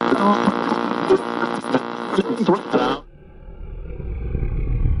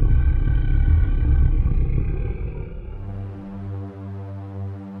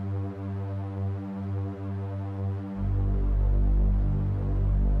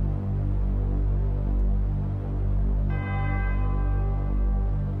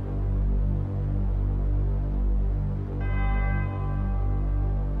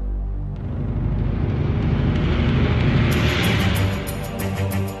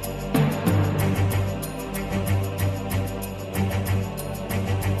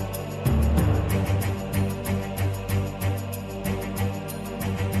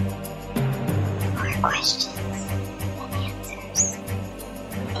Questions and answers.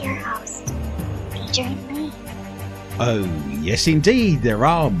 Your host, featuring me. Oh, yes indeed, there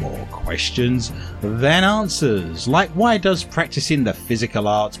are more questions than answers. Like, why does practicing the physical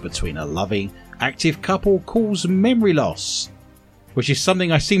arts between a loving, active couple cause memory loss? Which is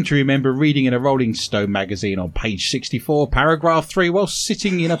something I seem to remember reading in a Rolling Stone magazine on page 64, paragraph 3, while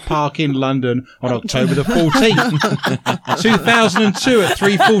sitting in a park in London on October the 14th, 2002 at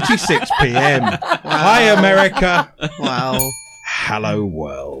 3:46 p.m. Wow. Hi, America. Wow. Hello,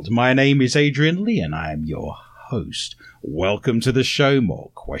 world. My name is Adrian Lee, and I am your host. Welcome to the show,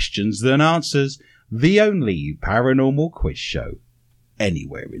 More Questions Than Answers, the only paranormal quiz show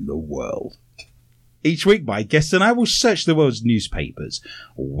anywhere in the world. Each week, my guests and I will search the world's newspapers,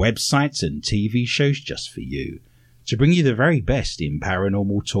 websites and TV shows just for you, to bring you the very best in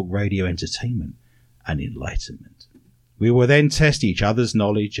paranormal talk radio entertainment and enlightenment. We will then test each other's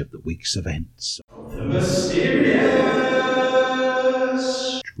knowledge of the week's events. The mysterious,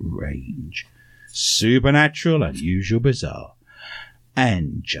 strange, supernatural, unusual, bizarre,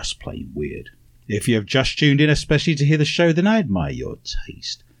 and just plain weird. If you have just tuned in especially to hear the show, then I admire your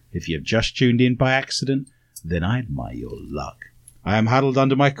taste. If you have just tuned in by accident, then I admire your luck. I am huddled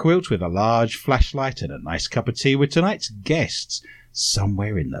under my quilt with a large flashlight and a nice cup of tea with tonight's guests,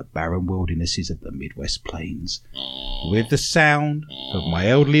 somewhere in the barren wildernesses of the Midwest Plains, with the sound of my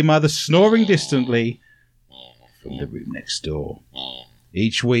elderly mother snoring distantly from the room next door.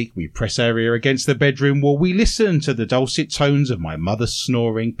 Each week we press our ear against the bedroom wall. We listen to the dulcet tones of my mother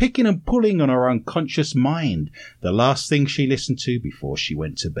snoring, picking and pulling on her unconscious mind. The last thing she listened to before she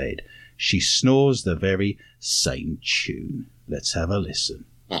went to bed. She snores the very same tune. Let's have a listen.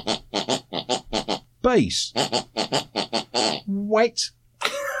 Bass. Wait.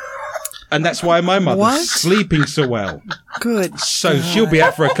 And that's why my mother's sleeping so well. Good. So she'll be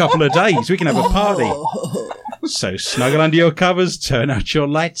out for a couple of days. We can have a party. So snuggle under your covers, turn out your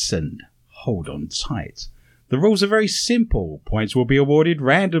lights, and hold on tight. The rules are very simple. Points will be awarded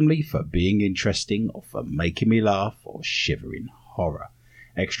randomly for being interesting, or for making me laugh, or shivering horror.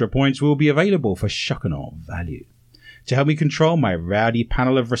 Extra points will be available for shock and awe value. To help me control my rowdy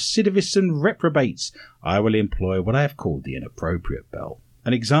panel of recidivists and reprobates, I will employ what I have called the inappropriate bell.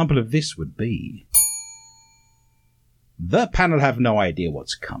 An example of this would be... The panel have no idea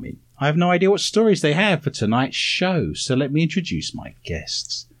what's coming. I have no idea what stories they have for tonight's show, so let me introduce my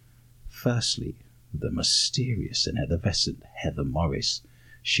guests. Firstly, the mysterious and effervescent Heather Morris.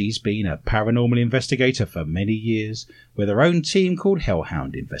 She's been a paranormal investigator for many years, with her own team called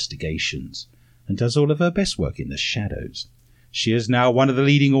Hellhound Investigations, and does all of her best work in the shadows. She is now one of the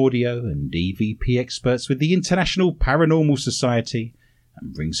leading audio and EVP experts with the International Paranormal Society,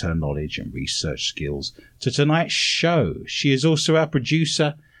 and brings her knowledge and research skills to tonight's show. She is also our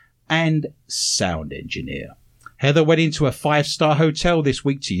producer and sound engineer. Heather went into a 5-star hotel this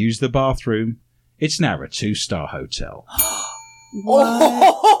week to use the bathroom. It's now a 2-star hotel.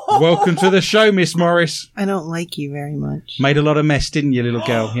 What? Welcome to the show, Miss Morris. I don't like you very much. Made a lot of mess, didn't you, little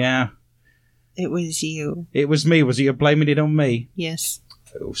girl? Yeah. It was you. It was me. Was it you blaming it on me? Yes.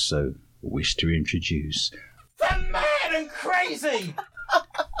 I also wish to introduce the mad and crazy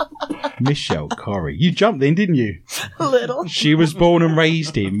Michelle Corrie. You jumped in, didn't you? A little. She was born and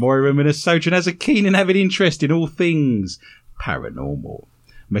raised in Moira, Minnesota, and has a keen and avid interest in all things paranormal.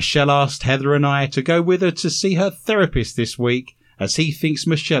 Michelle asked Heather and I to go with her to see her therapist this week, as he thinks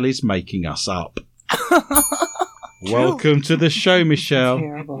Michelle is making us up. Welcome to the show, Michelle.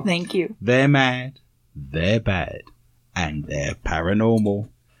 Terrible. Thank you. They're mad, they're bad, and they're paranormal.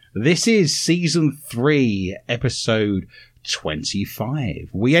 This is Season 3, Episode 25.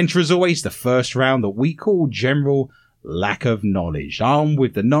 We enter, as always, the first round that we call General Lack of Knowledge, armed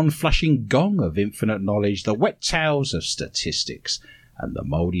with the non-flashing gong of infinite knowledge, the wet towels of statistics, and the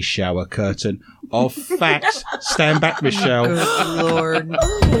mouldy shower curtain of facts. Stand back, Michelle. Good Lord.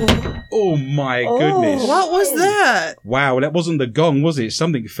 Oh, my goodness. What was that? Wow, that wasn't the gong, was it?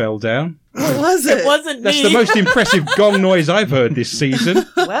 Something fell down. What was it? It wasn't That's me. the most impressive gong noise I've heard this season.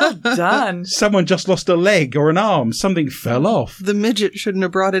 Well done. Someone just lost a leg or an arm. Something fell off. The midget shouldn't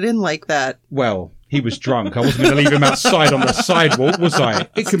have brought it in like that. Well, he was drunk. I wasn't going to leave him outside on the sidewalk, was I?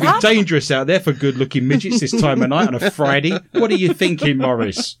 It can be dangerous out there for good-looking midgets this time of night on a Friday. What are you thinking,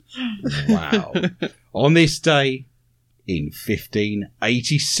 Morris? Wow. On this day, in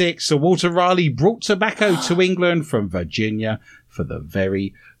 1586, Sir Walter Raleigh brought tobacco to England from Virginia for the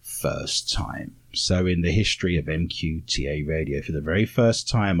very first time. So in the history of MQTA Radio, for the very first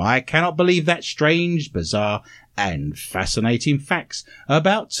time, I cannot believe that strange, bizarre, and fascinating facts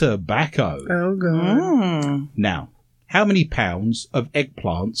about tobacco. Oh, God. Now, how many pounds of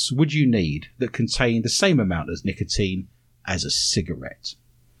eggplants would you need that contain the same amount of nicotine as a cigarette?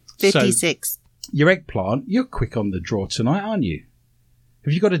 56. So, your eggplant, you're quick on the draw tonight, aren't you?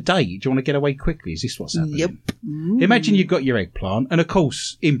 Have you got a date? Do you want to get away quickly? Is this what's happening? Yep. Imagine you've got your eggplant, and of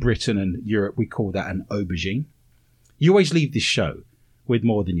course, in Britain and Europe, we call that an aubergine. You always leave this show with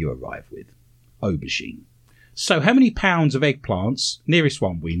more than you arrive with. Aubergine. So how many pounds of eggplants, nearest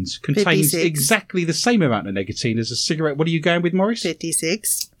one wins, contains 56. exactly the same amount of nicotine as a cigarette? What are you going with, Morris?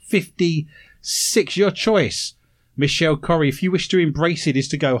 56. 56, your choice. Michelle Corrie, if you wish to embrace it, is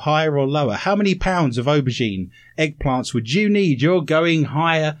to go higher or lower. How many pounds of aubergine eggplants would you need? You're going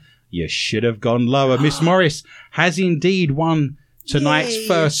higher. You should have gone lower. Miss Morris has indeed won tonight's Yay.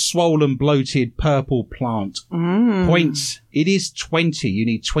 first swollen, bloated purple plant. Points. It is 20. You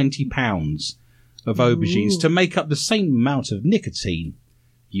need 20 pounds of aubergines to make up the same amount of nicotine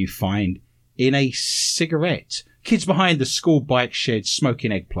you find in a cigarette. Kids behind the school bike shed smoking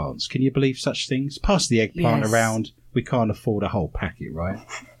eggplants. Can you believe such things? Pass the eggplant Yes. around. We can't afford a whole packet, right?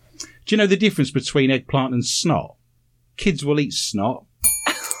 Do you know the difference between eggplant and snot? Kids will eat snot.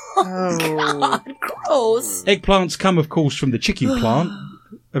 Oh. Gross. Eggplants come, of course, from the chicken plant.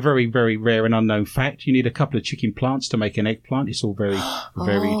 A very, very rare and unknown fact. You need a couple of chicken plants to make an eggplant. It's all very,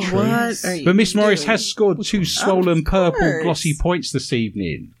 very true. What are you But Miss Morris doing? has scored 2 swollen Of purple course. glossy points this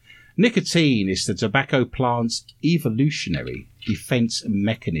evening. Nicotine is the tobacco plant's evolutionary defense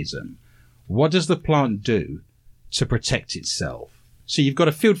mechanism. What does the plant do to protect itself? So you've got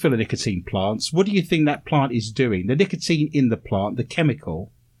a field full of nicotine plants. What do you think that plant is doing? The nicotine in the plant, the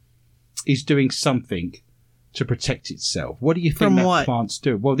chemical, is doing something to protect itself. What do you think From that what? plant's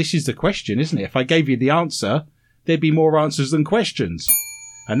doing? Well, this is the question, isn't it? If I gave you the answer, there'd be more answers than questions.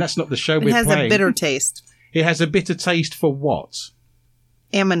 And that's not the show It we're has playing. a bitter taste. It has a bitter taste for what?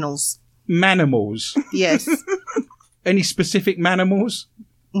 Aminals. Manimals. Yes. Any specific manimals?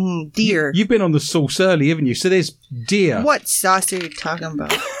 Deer. You've been on the sauce early, haven't you? So there's deer. What sauce are you talking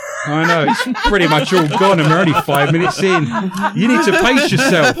about? I know, it's pretty much all gone and we're only 5 minutes in. You need to pace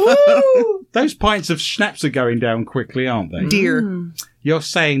yourself. Those pints of schnapps are going down quickly, aren't they? Deer. You're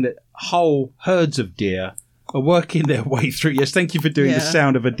saying that whole herds of deer are working their way through. Yes, thank you for doing the Yeah.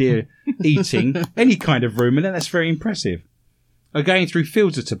 sound of a deer eating any kind of ruminant. That's very impressive. Are going through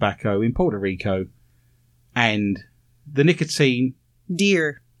fields of tobacco in Puerto Rico, and the nicotine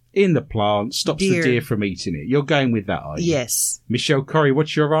Deer. in the plant stops Deer. the deer from eating it. You're going with that, are you? Yes. Michelle Corrie,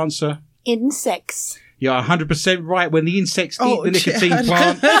 what's your answer? Insects. You're 100% right. When the insects eat Oh, the nicotine Chad.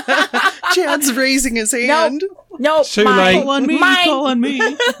 plant, Chad's raising his hand. Nope. Too mine. late. Call on me. Mine. Call on me.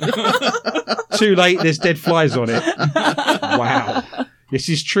 too late, there's dead flies on it. Wow. This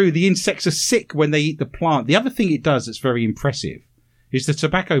is true. The insects are sick when they eat the plant. The other thing it does that's very impressive is the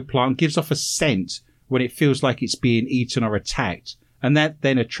tobacco plant gives off a scent when it feels like it's being eaten or attacked. And that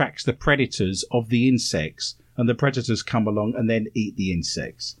then attracts the predators of the insects. And the predators come along and then eat the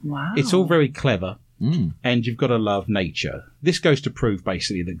insects. Wow. It's all very clever. And you've got to love nature. This goes to prove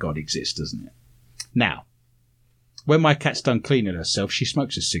basically that God exists, doesn't it? Now, when my cat's done cleaning herself, she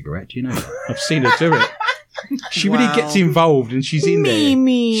smokes a cigarette. Do you know that? I've seen her do it. She really Wow. gets involved and she's in there.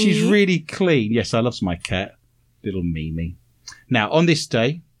 Mimi. She's really clean. Yes, I love my cat. Little Mimi. Now, on this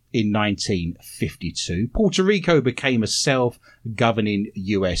day in 1952, Puerto Rico became a self-governing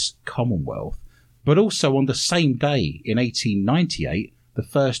US Commonwealth. But also on the same day in 1898, the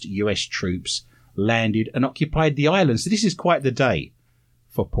first US troops landed and occupied the islands. So this is quite the day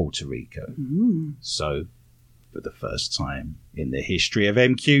for Puerto Rico. So, for the first time in the history of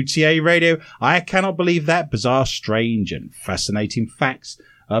MQTA Radio, I cannot believe that bizarre, strange and fascinating facts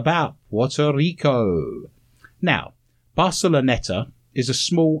about Puerto Rico. Now, Barceloneta is a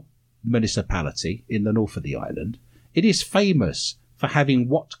small municipality in the north of the island. It is famous for having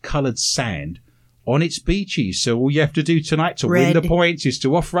what-coloured sand on its beaches. So all you have to do tonight to win Red. the points is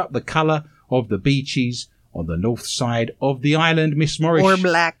to offer up the colour of the beaches on the north side of the island. Miss Morris. Or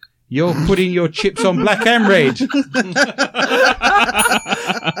black. You're putting your chips on black and red.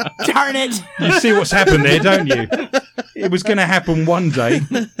 Darn it. You see what's happened there, don't you? It was going to happen one day.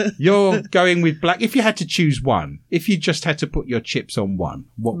 You're going with black. If you had to choose one, if you just had to put your chips on one,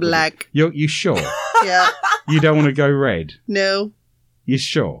 what would Black. You sure? Yeah. You don't want to go red? No. You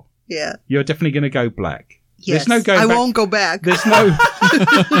sure? Yeah. You're definitely going to go black. Yes. There's no going I back. won't go back. There's no...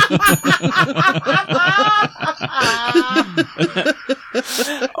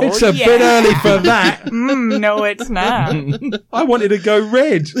 It's a bit early for that. No, it's not. I wanted to go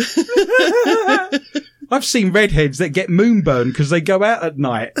red. I've seen redheads that get moonburn because they go out at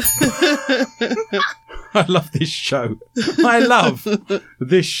night. I love this show. I love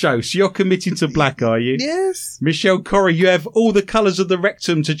this show. So you're committing to black, are you? Yes. Michelle Corrie, you have all the colours of the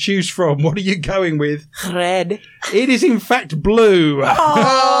rectum to choose from. What are you going with? Red. It is in fact blue.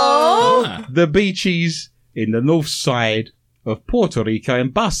 Oh. The beaches in the north side of Puerto Rico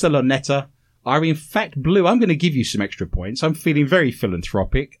and Barceloneta are in fact blue. I'm going to give you some extra points. I'm feeling very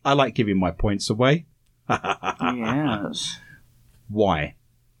philanthropic. I like giving my points away. Yes. Why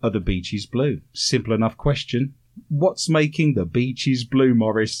are the beaches blue? Simple enough question. What's making the beaches blue,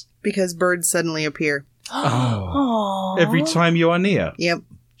 Morris? Because birds suddenly appear. Oh, every time you are near. Yep.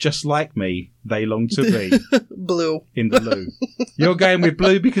 Just like me, they long to be Blue. in the blue. You're going with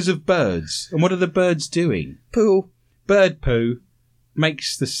blue because of birds. And what are the birds doing? Poo. Bird poo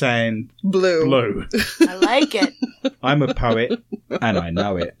makes the sand Blue. blue. I like it. I'm a poet, and I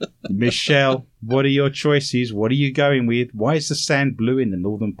know it. Michelle, what are your choices? What are you going with? Why is the sand blue in the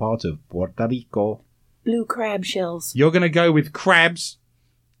northern part of Puerto Rico? Blue crab shells. You're going to go with crabs.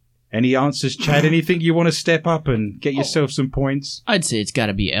 Any answers, Chad? Anything you want to step up and get yourself some points? I'd say it's got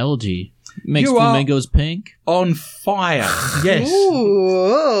to be algae. Makes You are- flamingos pink. On fire. Yes.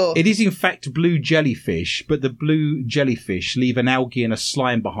 Ooh. It is in fact blue jellyfish, but the blue jellyfish leave an algae and a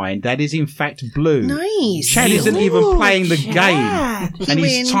slime behind. That is in fact blue. Nice. Chad isn't even playing the Chad. game. And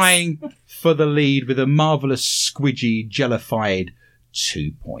he's wins. tying for the lead with a marvellous squidgy jellified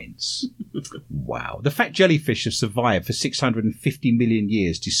 2 points. Wow. The fact jellyfish have survived for 650 million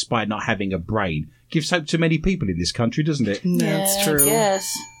years despite not having a brain gives hope to many people in this country, doesn't it? That's true. Yes.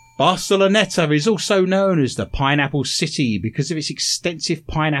 Barceloneta is also known as the Pineapple City because of its extensive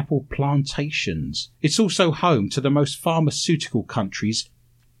pineapple plantations. It's also home to the most pharmaceutical companies.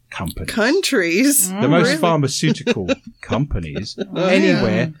 Countries. The most Really? pharmaceutical companies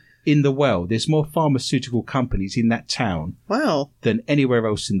anywhere in the world. There's more pharmaceutical companies in that town Wow. than anywhere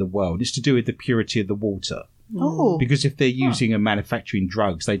else in the world. It's to do with the purity of the water. Oh. Because if they're using and manufacturing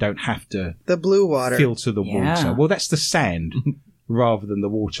drugs, they don't have to The blue water. filter the Yeah. water. Well, that's the sand rather than the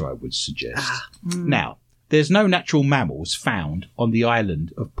water, I would suggest. Now, there's no natural mammals found on the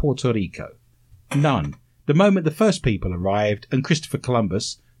island of Puerto Rico. None. The moment the first people arrived and Christopher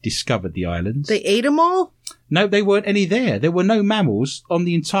Columbus discovered the islands. They ate them all? No, there weren't any there. There were no mammals on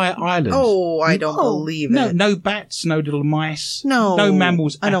the entire island. Oh, I don't believe it. No bats, no little mice. No, No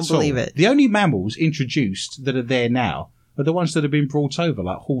mammals I don't at all. believe it. The only mammals introduced that are there now are the ones that have been brought over,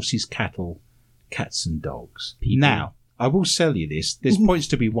 like horses, cattle, cats and dogs. Now, I will sell you this. There's points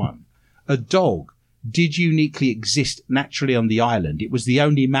to be won. A dog did uniquely exist naturally on the island. It was the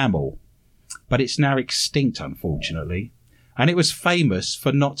only mammal, but it's now extinct, unfortunately. And it was famous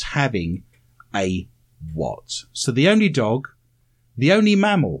for not having a what? So the only dog, the only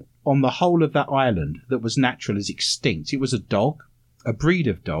mammal on the whole of that island that was natural is extinct. It was a dog, a breed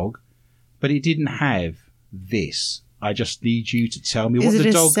of dog, but it didn't have this. I just need you to tell me Is what it the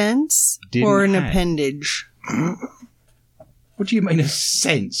a dog sense didn't or an have. appendage? What do you mean a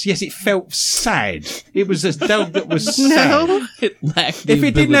sense? Yes, it felt sad. It was a dog that was sad. No. It lacked the If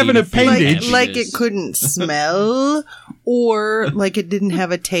it didn't have an ability to feel appendage- Like happiness. it couldn't smell or like it didn't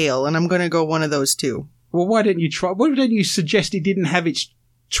have a tail. And I'm going to go one of those two. Well, why don't you try? Why don't you suggest it didn't have its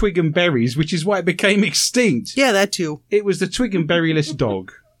twig and berries, which is why it became extinct? Yeah, that too. It was the twig and berryless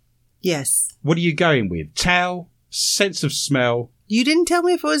dog. Yes. What are you going with? Tail, sense of smell. You didn't tell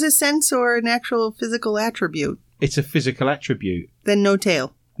me if it was a sense or an actual physical attribute. It's a physical attribute. Then no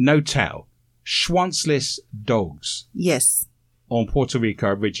tail. No tail. Schwanzless dogs Yes. on Puerto Rico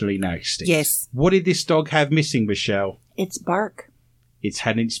originally now extinct. Yes. What did this dog have missing, Michelle? It's bark. It's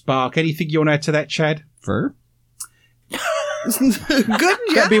had its bark. Anything you want to add to that, Chad? Fur? Good job.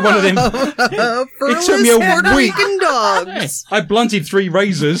 That'd be one of them. Furless took me a Puerto week. Rican dogs. I blunted 3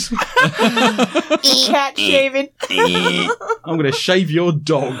 razors. Cat shaving. I'm going to shave your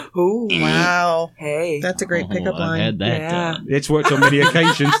dog. Oh, wow. Hey. That's a great pickup I've line. had that Yeah. done. It's worked on many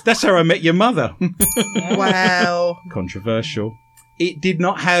occasions. That's how I met your mother. Wow. Controversial. It did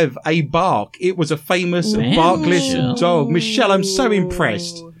not have a bark. It was a famous Man, barkless Michelle. dog. Michelle, I'm so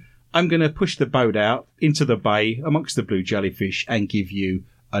impressed. I'm going to push the boat out into the bay amongst the blue jellyfish and give you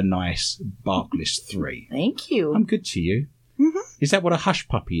a nice barkless 3. Thank you. I'm good to you. Is that what a hush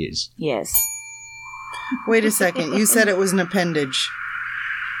puppy is? Yes. Wait a second. You said it was an appendage.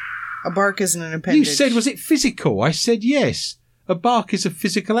 A bark isn't an appendage. You said, was it physical? I said yes. A bark is a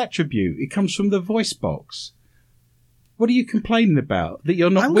physical attribute. It comes from the voice box. What are you complaining about? That you're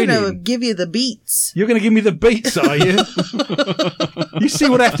not winning? I'm going to give you the beats. You're going to give me the beats, are you? You see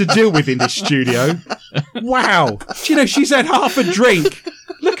what I have to deal with in this studio? Wow. Do you know, she's had half a drink.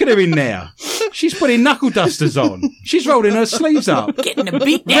 Look at her in there. She's putting knuckle dusters on. She's rolling her sleeves up. Getting a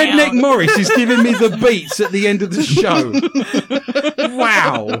beat down. Redneck Morris is giving me the beats at the end of the show.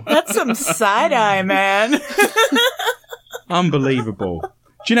 Wow. That's some side-eye, man. Unbelievable.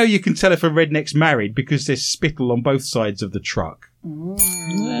 Do you know you can tell if a redneck's married because there's spittle on both sides of the truck?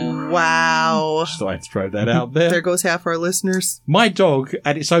 Wow. Just thought I'd throw that out there. There goes half our listeners. My dog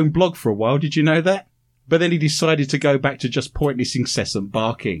had its own blog for a while. Did you know that? But then he decided to go back to just pointless, incessant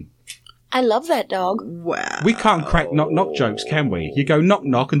barking. I love that dog. Wow. We can't crack knock-knock jokes, can we? You go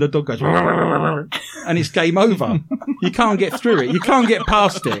knock-knock and the dog goes... and it's game over. You can't get through it. You can't get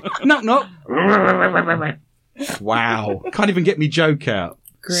past it. Knock-knock. Wow. Can't even get me joke out.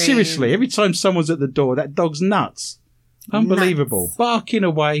 Great. Seriously, every time someone's at the door, that dog's nuts. Unbelievable. Nuts. Barking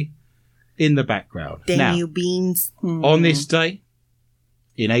away in the background. Damn Now, you beans. on this day,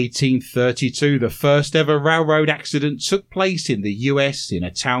 in 1832, the first ever railroad accident took place in the US in a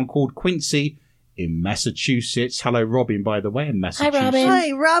town called Quincy in Massachusetts. Hello, Robin, by the way, in Massachusetts. Robin.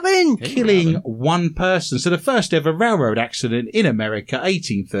 Hi, Robin. Killing one person. So the first ever railroad accident in America,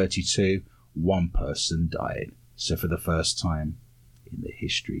 1832, one person died. So for the first time in the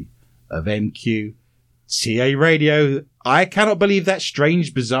history of MQTA Radio, I cannot believe that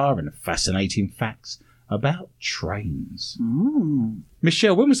strange, bizarre and fascinating facts about trains.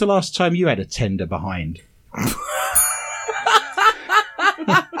 Michelle, when was the last time you had a tender behind?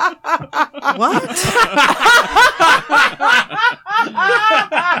 What?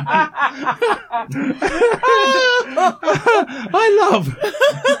 I love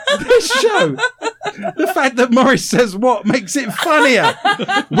this show. The fact that Morris says what makes it funnier.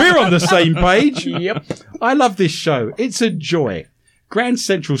 We're on the same page. Yep. I love this show. It's a joy. Grand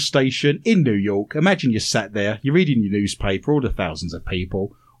Central Station in New York. Imagine you sat there, you're reading your newspaper, all the thousands of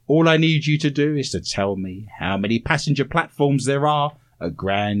people. All I need you to do is to tell me how many passenger platforms there are at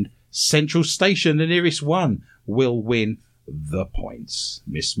Grand Central Station. The nearest one will win the points.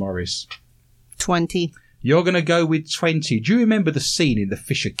 Miss Morris. 20. You're going to go with 20. Do you remember the scene in The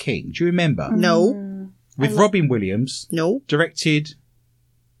Fisher King? Do you remember? No. With Robin Williams, No. directed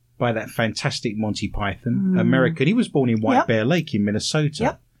by that fantastic Monty Python American. He was born in White Bear Lake in Minnesota.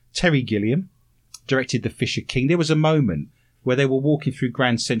 Yep. Terry Gilliam directed The Fisher King. There was a moment where they were walking through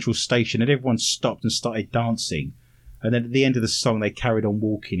Grand Central Station and everyone stopped and started dancing. And then at the end of the song, they carried on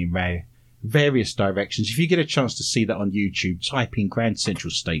walking in various directions. If you get a chance to see that on YouTube, type in Grand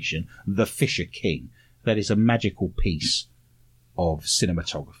Central Station, The Fisher King. That is a magical piece of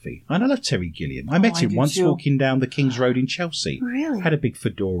cinematography. And I love Terry Gilliam. I met him once walking down the King's Road in Chelsea. Really? Had a big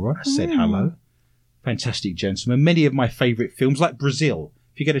fedora on. I said hello. Fantastic gentleman. Many of my favourite films, like Brazil.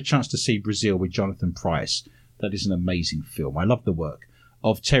 If you get a chance to see Brazil with Jonathan Pryce, that is an amazing film. I love the work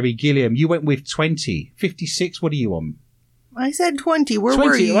of Terry Gilliam. You went with 20. 56, what are you on? I said 20. Where 20.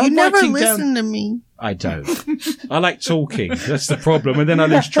 were you? I'm You never writing down- listened to me. I don't. I like talking. That's the problem. And then I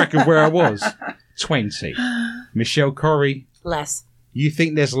lose track of where I was. 20. Michelle Corrie, Less. you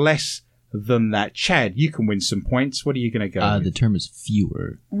think there's less than that. Chad, you can win some points. What are you going to go with? The term is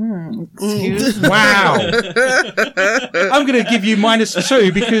fewer. Wow. I'm going to give you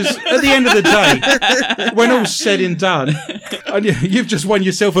 -2 because at the end of the day, when all's said and done, you've just won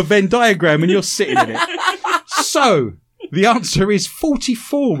yourself a Venn diagram and you're sitting in it. So, the answer is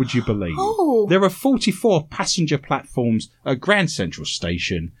 44, would you believe? Oh. There are 44 passenger platforms at Grand Central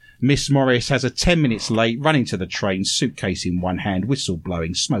Station. Miss Morris has a 10 minutes late, running to the train, suitcase in one hand, whistle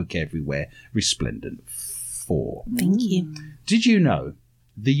blowing, smoke everywhere, resplendent 4. Thank you. Did you know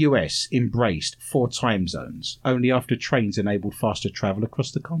the US embraced 4 time zones only after trains enabled faster travel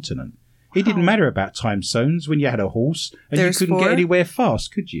across the continent? It didn't matter about time zones when you had a horse and There's you couldn't 4? get anywhere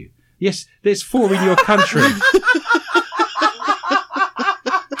fast, could you? Yes, there's 4 in your country.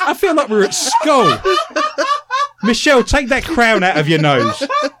 I feel like we're at school. Michelle, take that crown out of your nose.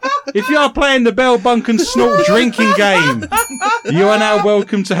 If you are playing the Bell Bunk and Snort drinking game, you are now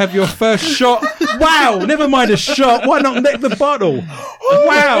welcome to have your first shot. Wow, never mind a shot. Why not neck the bottle?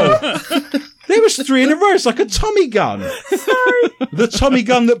 Wow. There was 3 in a row. It's like a Tommy gun. Sorry. The Tommy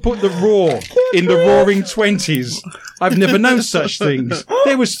gun that put the roar in the roaring 20s I've never known such things.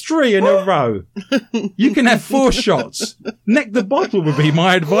 There was 3 in a row. You can have 4 shots. Neck the bottle would be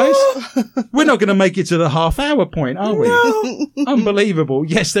my advice. We're not going to make it to the half-hour point, are we? No. Unbelievable.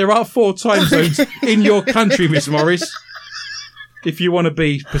 Yes, there are 4 time zones in your country, Miss Morris. If you want to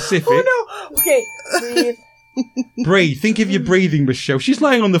be specific. Oh, no. Okay, breathe. Breathe. Think of your breathing, Michelle. She's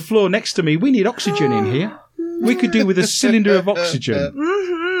lying on the floor next to me. We need oxygen in here. We could do with a cylinder of oxygen.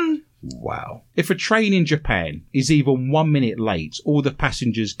 Wow. If a train in Japan is even 1 minute late, all the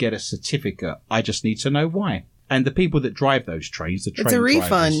passengers get a certificate. I just need to know why. And the people that drive those trains, the train It's a drivers,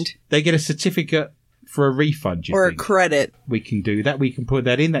 refund. they get a certificate for a refund, you Or think? a credit. We can do that. We can put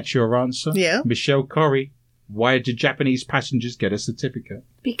that in. That's your answer. Yeah. Michelle Corrie, why do Japanese passengers get a certificate?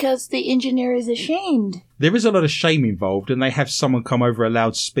 Because the engineer is ashamed. There is a lot of shame involved, and they have someone come over a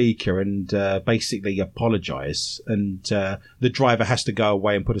loudspeaker and basically apologise. And the driver has to go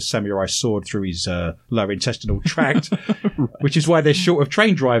away and put a samurai sword through his lower intestinal tract, which is why they're short of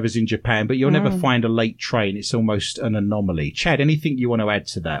train drivers in Japan. But you'll never find a late train. It's almost an anomaly. Chad, anything you want to add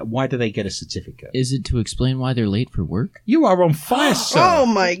to that? Why do they get a certificate? Is it to explain why they're late for work? You are on fire, sir. Oh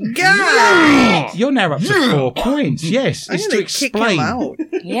my god! You're now up to 4 points. Yes, I'm it's to gonna kick him explain. out.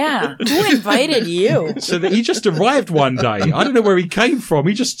 Yeah. Who invited you? So that he just arrived one day. I don't know where he came from.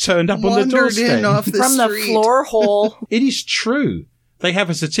 He just turned up on the Wandered doorstep. in off the From the street. floor hole. It is true. They have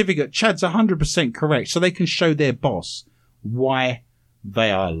a certificate. Chad's 100% correct. So they can show their boss why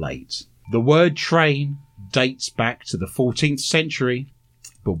they are late. The word train dates back to the 14th century.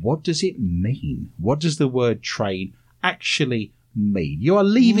 But what does it mean? What does the word train actually mean? You are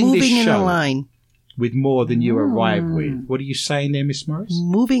leaving Moving this in show a line. with more than you arrived with. What are you saying there, Miss Morris?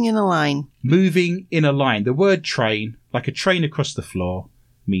 Moving in a line. Moving in a line. The word train, like a train across the floor,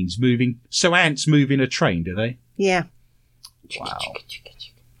 means moving. So ants move in a train, do they? Yeah. Wow.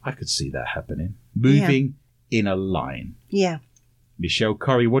 I could see that happening. Moving in a line. Yeah. Michelle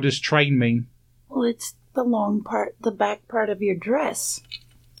Corrie, what does train mean? Well, it's the long part, the back part of your dress.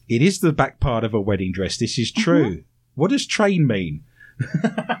 It is the back part of a wedding dress. This is true. What does train mean?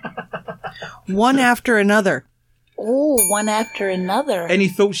 One after another. Oh, one after another. Any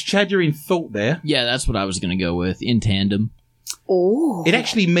thoughts, Chad? You're in thought there. Yeah, that's what I was going to go with. In tandem. Oh. It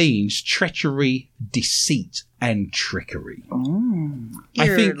actually means treachery, deceit, and trickery. I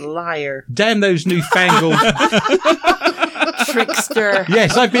You're think- a liar. Damn those newfangled... Trickster.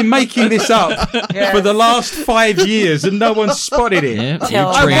 Yes, I've been making this up for the last 5 years and no one's spotted it. Yeah,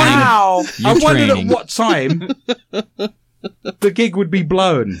 Tell you're me training. how. I You're wondered training. at what time the gig would be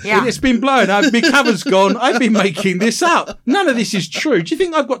blown. Yeah. It's been blown. My cover's gone. I've been making this up. None of this is true. Do you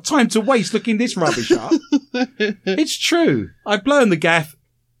think I've got time to waste looking this rubbish up? It's true. I've blown the gaff.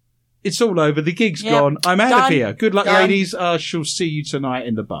 It's all over. The gig's Yep. gone. I'm out of Done. here. Good luck, Done. ladies. I shall see you tonight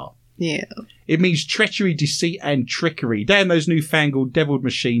in the bar. Yeah. It means treachery, deceit, and trickery. Damn those newfangled deviled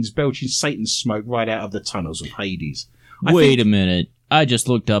machines belching Satan's smoke right out of the tunnels of Hades. Wait a minute. I just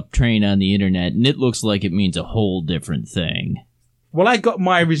looked up train on the internet, and it looks like it means a whole different thing. Well, I got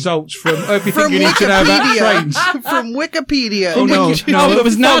my results from everything From you need to know about trains. Wikipedia. From Wikipedia. Oh, no. No, it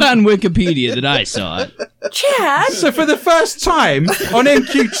was not on Wikipedia that I saw it. Chad. So for the first time on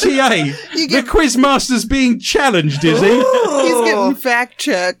MQTA, the Quizmaster's being challenged, is he? He's getting fact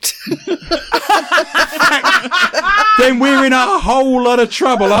checked. Then we're in a whole lot of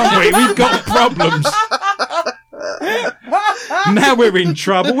trouble, aren't we? We've got problems. Now we're in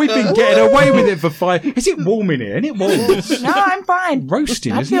trouble. We've been getting away with it for 5... Is it warm in here? And it warms. No, I'm fine.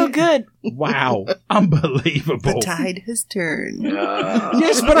 Roasting, I isn't feel it? good. Wow. Unbelievable. The tide has turned.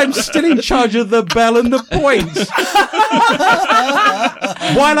 Yes, but I'm still in charge of the bell and the points.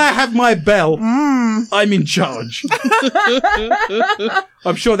 While I have my bell, I'm in charge.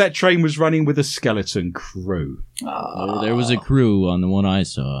 I'm sure that train was running with a skeleton crew. Oh, there was a crew on the one I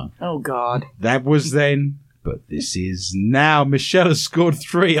saw. Oh, God. That was then, but this is now. Michelle has scored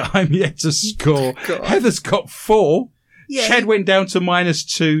 3. I'm yet to score. God. Heather's got 4. Yay. Chad went down to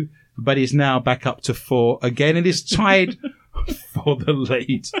 -2, but is now back up to 4 again and is tied for the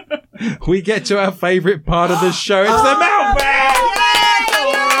lead. We get to our favourite part of the show. It's the mailbag!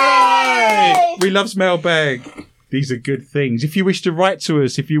 Yay! We loves mailbag. These are good things. If you wish to write to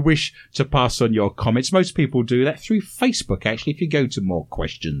us, if you wish to pass on your comments, most people do that through Facebook, actually. If you go to More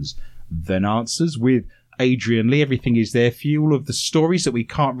Questions Than Answers with Adrian Lee, everything is there for you. All of the stories that we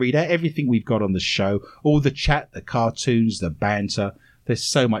can't read out, everything we've got on the show, all the chat, the cartoons, the banter. There's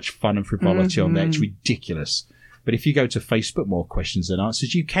so much fun and frivolity on there. It's ridiculous. But if you go to Facebook, More Questions Than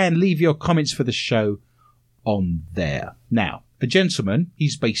Answers, you can leave your comments for the show on there. Now, a gentleman,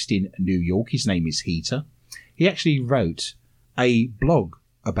 he's based in New York. His name is Heater. He actually wrote a blog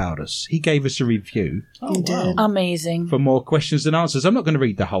about us. He gave us a review He did. Amazing. for more questions and answers. I'm not going to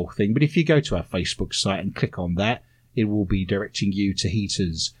read the whole thing, but if you go to our Facebook site and click on that, it will be directing you to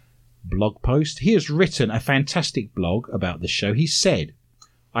Heater's blog post. He has written a fantastic blog about the show. He said,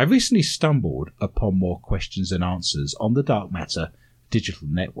 I recently stumbled upon more questions and answers on the Dark Matter Digital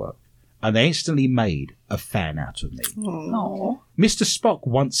Network, and they instantly made a fan out of me. Oh. Mr. Spock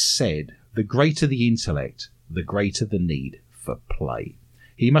once said, the greater the intellect, the greater the need for play.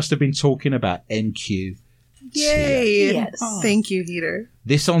 He must have been talking about MQ. Yay! Yes. Thank you, Heater.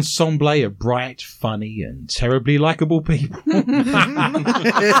 This ensemble of bright, funny, and terribly likable people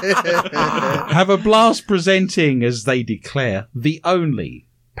have a blast presenting, as they declare, the only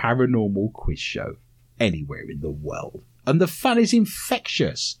paranormal quiz show anywhere in the world. And the fun is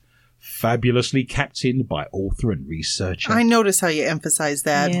infectious, fabulously captained by author and researcher I notice how you emphasize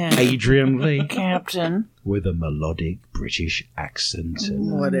that. Yeah. Adrian Lee, Captain. with a melodic British accent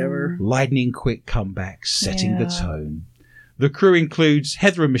and Whatever. lightning quick comebacks setting the Yeah. tone. The crew includes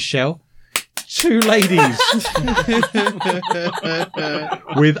Heather and Michelle, two ladies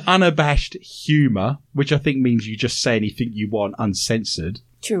with unabashed humour, which I think means you just say anything you want uncensored,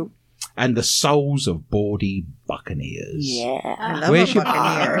 True. and the souls of bawdy buccaneers. Yeah. I love Where's a your-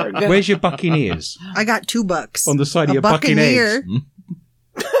 buccaneer. Where's your buccaneers? I got $2 On the side of A your buccaneers. buccaneer.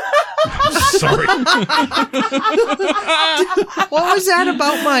 Sorry. What was that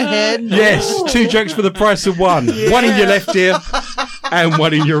about my head? Yes, 2 jokes for the price of one. One in your left ear and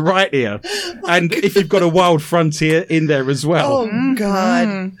one in your right ear. And if you've got a wild frontier in there as well. Oh,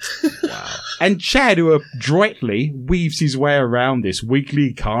 God. And Chad, who adroitly weaves his way around this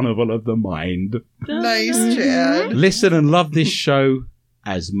weekly carnival of the mind. Nice, Chad. Listen and love this show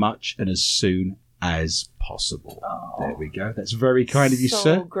as much and as soon as possible. There we go. That's very kind of you, so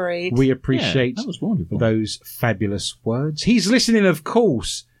sir. great. We appreciate that was wonderful. those fabulous words. He's listening, of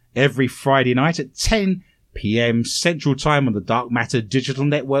course, every Friday night at 10 p.m. Central Time on the Dark Matter Digital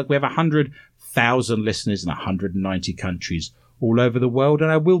Network. We have 100,000 listeners in 190 countries all over the world,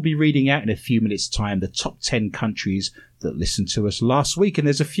 and I will be reading out in a few minutes' time the top 10 countries that listened to us last week, and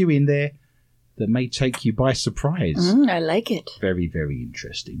there's a few in there that may take you by surprise. I like it. Very, very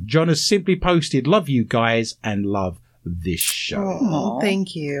interesting. John has simply posted, love you guys and love this show. Oh,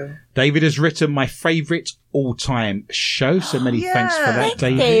 thank you. David has written my favourite all-time show, so many thanks for that,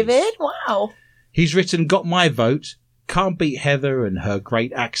 Thanks, David. Wow. He's written, got my vote, can't beat Heather and her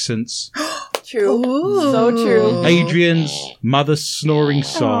great accents, True. Ooh. So true. Adrian's mother snoring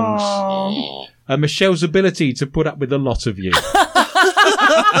songs, Aw. and Michelle's ability to put up with a lot of you.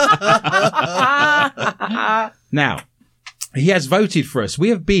 Now, he has voted for us. We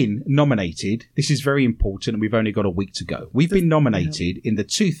have been nominated. This is very important, and we've only got a week to go. We've been nominated in the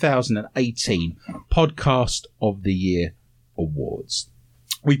 2018 Podcast of the Year Awards.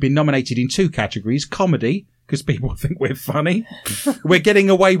 We've been nominated in 2 categories: comedy, because people think we're funny. We're getting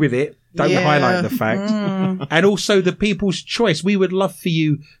away with it. Don't Yeah. highlight the fact. And also the People's Choice. We would love for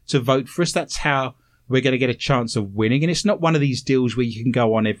you to vote for us. That's how we're going to get a chance of winning. And it's not one of these deals where you can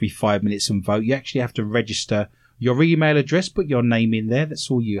go on every 5 minutes and vote. You actually have to register your email address, put your name in there. That's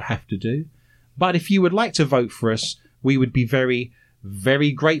all you have to do. But if you would like to vote for us, we would be very,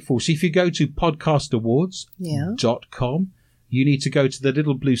 very grateful. So if you go to podcastawards.com, you need to go to the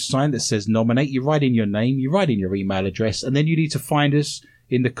little blue sign that says nominate. You write in your name, you write in your email address, and then you need to find us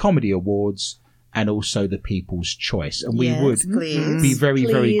in the Comedy Awards and also the People's Choice. And we Yes, would please. be very,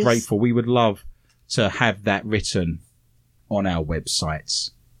 very Please. grateful. We would love to have that written on our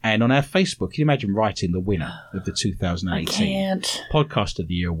websites and on our Facebook. Can you imagine writing the winner of the I 2018 can't. Podcast of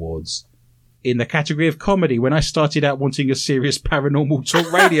the Year Awards in the category of comedy when I started out wanting a serious paranormal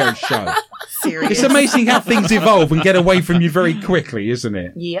talk radio show? Serious. It's amazing how things evolve and get away from you very quickly, isn't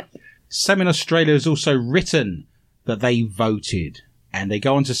it? Yep. Sam in Australia has also written that they voted, and they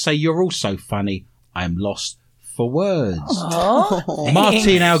go on to say, you're all so funny, I'm lost for words. Oh.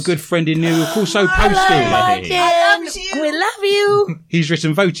 Martin, our good friend in New York, also Martin. posted. We love you. He's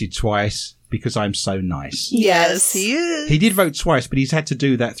written voted twice because I'm so nice. Yes, he is. He did vote twice, but he's had to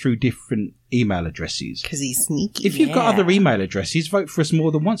do that through different email addresses. Because he's sneaky. If you've got other email addresses, vote for us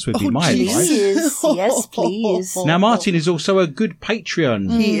more than once would be my advice. Please. Yes, please. Now, Martin is also a good Patreon.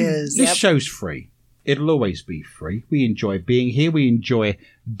 He is. This show's free. It'll always be free. We enjoy being here. We enjoy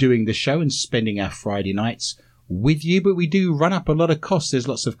doing the show and spending our Friday nights with you, but we do run up a lot of costs. There's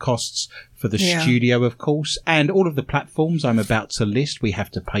lots of costs for the studio, of course, and all of the platforms I'm about to list we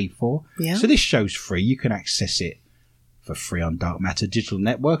have to pay for. Yeah. So this show's free. You can access it for free on Dark Matter Digital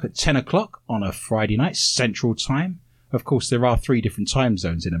Network at 10 o'clock on a Friday night, Central Time. Of course, there are 3 different time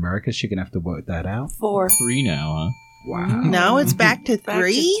zones in America, so you're going to have to work that out. 4. 3 now, huh? Wow. Now it's back to Back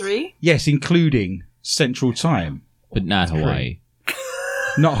 3? to 3? Yes, including Central Time. But not Hawaii.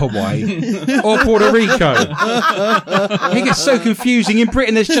 Not Hawaii. Or Puerto Rico. It gets so confusing. In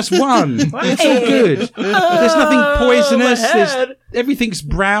Britain, there's just one. It's all good. There's nothing poisonous. Everything's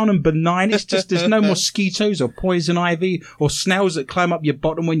brown and benign. It's just there's no mosquitoes or poison ivy or snails that climb up your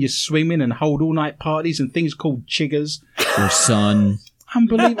bottom when you're swimming and hold all-night parties and things called chiggers. Or sun.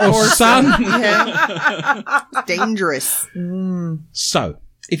 Unbelievable. Or sun. Yeah. Dangerous. So,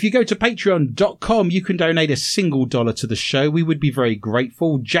 if you go to patreon.com, you can donate $1 to the show. We would be very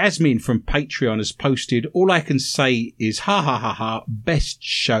grateful. Jasmine from Patreon has posted, all I can say is, ha ha ha ha, best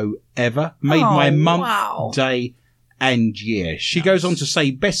show ever. Made my month, day, and year. She goes on to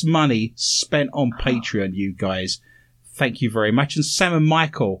say, best money spent on Patreon, you guys. Thank you very much. And Sam and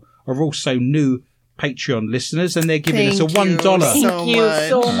Michael are also new Patreon listeners, and they're giving us a $1 Thank you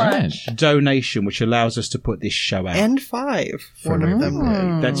so much. donation, which allows us to put this show out. And 5. One of them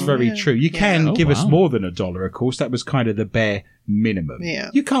did. That's very true. You can give us wow. more than $1, of course. That was kind of the bare minimum.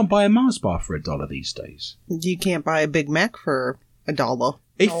 Yeah. You can't buy a Mars bar for $1 these days. You can't buy a Big Mac for $1.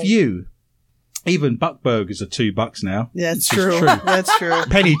 If you, even Buck Burgers are $2 now. That's This is true. true. That's true.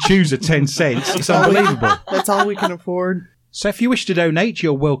 Penny chews are 10 cents. It's unbelievable. That's all we can afford. So if you wish to donate,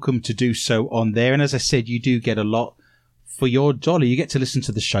 you're welcome to do so on there. And as I said, you do get a lot for your $1. You get to listen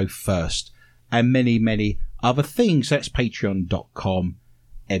to the show first and many, many other things. That's patreon.com,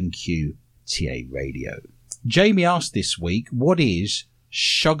 MQTA Radio. Jamie asked this week, what is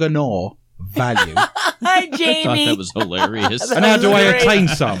Shogunor value? Hi, I thought Jamie. that was hilarious. And how do I attain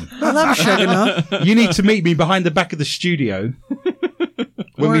some? I love Shogunov. You need to meet me behind the back of the studio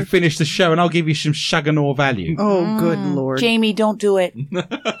when we finish the show, and I'll give you some Shogunor value. Oh, good Lord. Jamie, don't do it.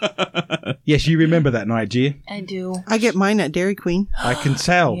 Yes, you remember that night, do you? I do. I get mine at Dairy Queen. I can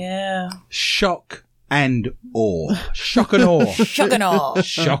tell. Yeah. Shock and awe. Shock and awe. Sugarnaw.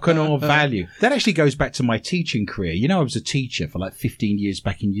 Shock and awe value. That actually goes back to my teaching career. You know, I was a teacher for like 15 years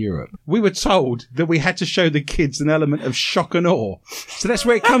back in Europe. We were told that we had to show the kids an element of shock and awe. So that's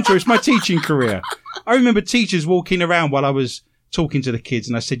where it comes from. It's my teaching career. I remember teachers walking around while I was talking to the kids,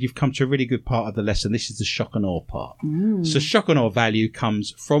 and I said, you've come to a really good part of the lesson. This is the shock and awe part. So shock and awe value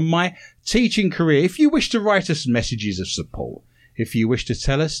comes from my teaching career. If you wish to write us messages of support, if you wish to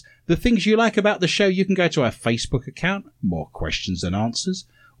tell us the things you like about the show, you can go to our Facebook account, More Questions Than Answers,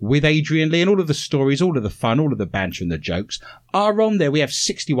 with Adrian Lee, and all of the stories, all of the fun, all of the banter and the jokes are on there. We have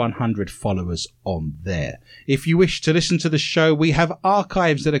 6,100 followers on there. If you wish to listen to the show, we have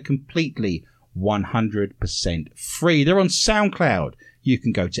archives that are completely 100% free. They're on SoundCloud. You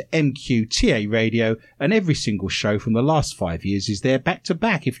can go to MQTA Radio, and every single show from the last 5 years is there back to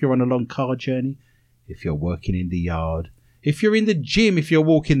back. If you're on a long car journey, if you're working in the yard, if you're in the gym, if you're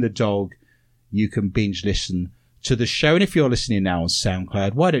walking the dog, you can binge listen to the show. And if you're listening now on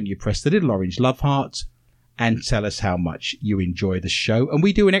SoundCloud, why don't you press the little orange love heart and tell us how much you enjoy the show. And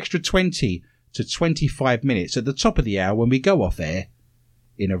we do an extra 20 to 25 minutes at the top of the hour when we go off air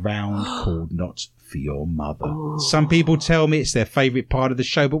in a round called Not For Your Mother. Some people tell me it's their favourite part of the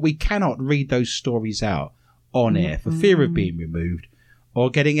show, but we cannot read those stories out on air for fear of being removed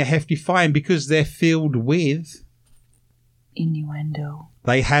or getting a hefty fine because they're filled with... Innuendo.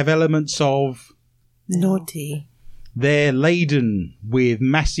 They have elements of... Naughty. They're laden with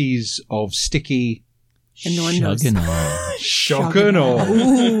masses of sticky... Innuendos. shock and awe.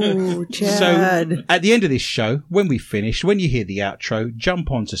 Ooh, Chad. So, at the end of this show, when we finish, when you hear the outro, jump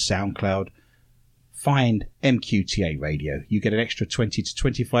onto SoundCloud, find MQTA Radio. You get an extra 20 to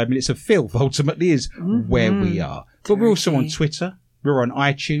 25 minutes of filth, ultimately, is where we are. But we're also on Twitter. We're on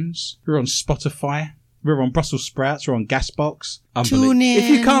iTunes. We're on Spotify. We're on Brussels Sprouts. We're on Gasbox. Tune in. If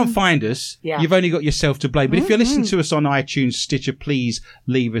you can't find us, Yeah. you've only got yourself to blame. But if you're listening to us on iTunes, Stitcher, please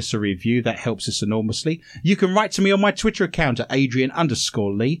leave us a review. That helps us enormously. You can write to me on my Twitter account at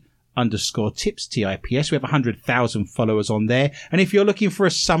Adrian_Lee_tips, TIPS. We have 100,000 followers on there. And if you're looking for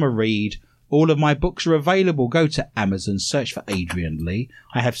a summer read, all of my books are available. Go to Amazon, search for Adrian Lee.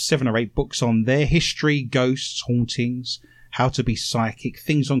 I have 7 or 8 books on there. History, ghosts, hauntings, how to be psychic,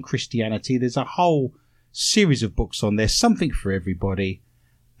 things on Christianity. There's a whole series of books on there, something for everybody.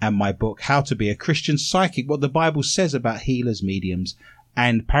 And my book, How to Be a Christian Psychic, what the Bible says about healers, mediums,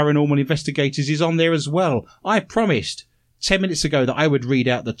 and paranormal investigators is on there as well. I promised 10 minutes ago that I would read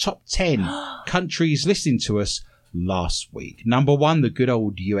out the top 10 countries listening to us last week. Number 1, the good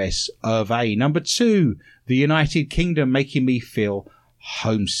old US of A. Number 2, the United Kingdom, making me feel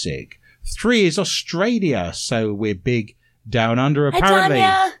homesick. 3 is Australia, so we're big down under apparently.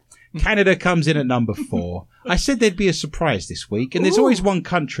 Hi, Tanya. Canada comes in at number 4. I said there'd be a surprise this week, and there's always one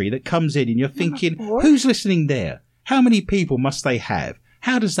country that comes in and you're thinking, who's listening there? How many people must they have?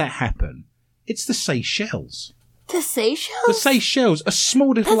 How does that happen? It's the Seychelles. The Seychelles? The Seychelles, a small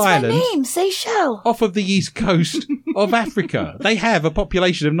little That's island. my name, Seychelles. Off of the east coast of Africa. They have a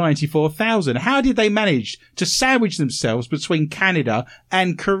population of 94,000. How did they manage to sandwich themselves between Canada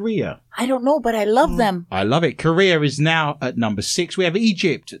and Korea? I don't know, but I love them. I love it. Korea is now at number 6. We have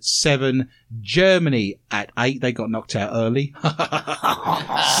Egypt at 7. Germany at 8. They got knocked out early.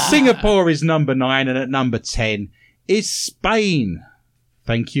 Singapore is number 9. And at number 10 is Spain.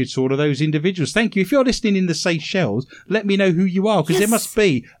 Thank you to all of those individuals. Thank you. If you're listening in the Seychelles, let me know who you are, because there must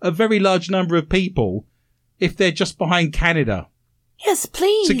be a very large number of people, if they're just behind Canada, Yes,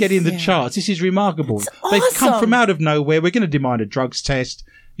 please. to get in the charts. This is remarkable. That's They've come awesome. from out of nowhere. We're going to demand a drugs test.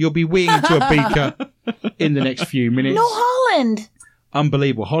 You'll be weeing into a beaker in the next few minutes. No, Holland.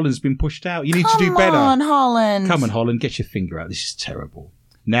 Unbelievable. Holland's been pushed out. You need to do Come better. on, Holland. Come on, Holland. Get your finger out. This is terrible.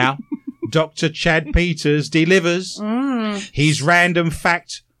 Now, Dr. Chad Peters delivers his random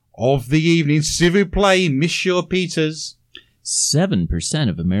fact of the evening. S'il vous plaît, Monsieur Peters. 7%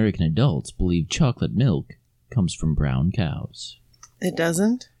 of American adults believe chocolate milk comes from brown cows. It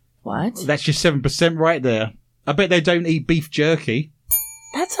doesn't? What? That's your 7% right there. I bet they don't eat beef jerky.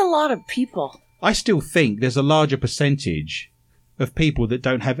 That's a lot of people. I still think there's a larger percentage of people that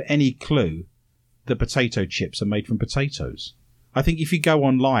don't have any clue that potato chips are made from potatoes. I think if you go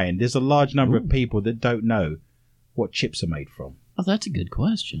online, there's a large number of people that don't know what chips are made from. Oh, that's a good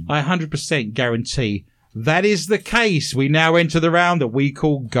question. I 100% guarantee that is the case. We now enter the round that we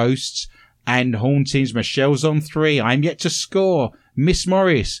call Ghosts and Hauntings. Michelle's on 3. I'm yet to score. Miss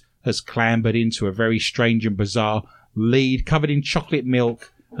Morris has clambered into a very strange and bizarre lead covered in chocolate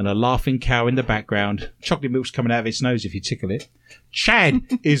milk and a laughing cow in the background. Chocolate milk's coming out of its nose if you tickle it. Chad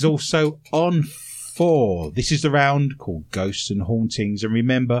is also on 4. This is the round called Ghosts and Hauntings. And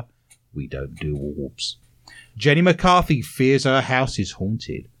remember, we don't do orbs. Jenny McCarthy fears her house is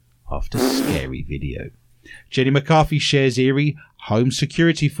haunted after scary video. Jenny McCarthy shares eerie home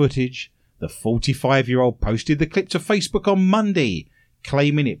security footage. The 45-year-old posted the clip to Facebook on Monday,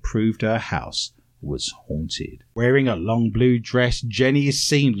 claiming it proved her house was haunted. Wearing a long blue dress, Jenny is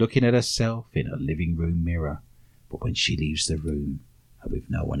seen looking at herself in a living room mirror. But when she leaves the room, and with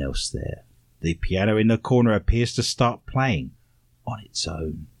no one else there, the piano in the corner appears to start playing on its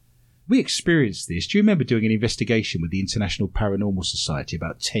own. We experienced this. Do you remember doing an investigation with the International Paranormal Society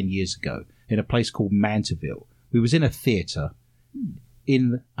about 10 years ago in a place called Mantorville? We was in a theatre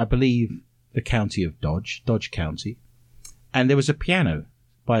in, I believe, the county of Dodge County, and there was a piano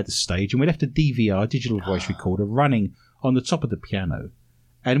by the stage, and we left a DVR, digital voice recorder, running on the top of the piano.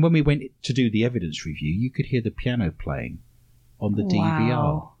 And when we went to do the evidence review, you could hear the piano playing on the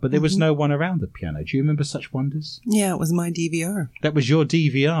DVR. But there was no one around the piano. Do you remember such wonders? Yeah, it was my DVR. That was your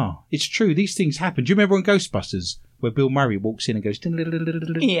DVR. It's true. These things happen. Do you remember on Ghostbusters where Bill Murray walks in and goes...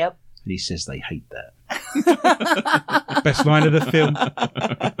 Yep. And he says they hate that. Best line of the film.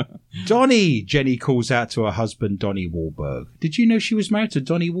 Donnie, Jenny calls out to her husband, Donnie Wahlberg. Did you know she was married to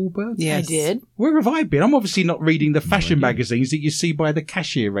Donnie Wahlberg? Yes. I did. Where have I been? I'm obviously not reading the fashion magazines that you see by the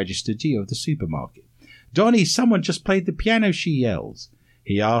cashier register, do you, of the supermarket? Donnie, someone just played the piano, she yells.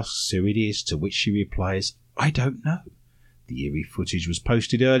 He asks who it is, to which she replies, I don't know. The eerie footage was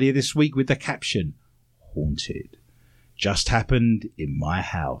posted earlier this week with the caption, Haunted. Just happened in my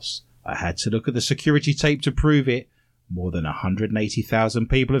house. I had to look at the security tape to prove it. More than 180,000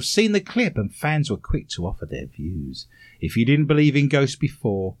 people have seen the clip, and fans were quick to offer their views. If you didn't believe in ghosts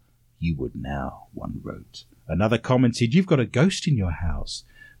before, you would now, one wrote. Another commented, you've got a ghost in your house.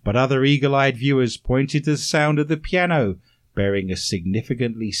 But other eagle-eyed viewers pointed to the sound of the piano, bearing a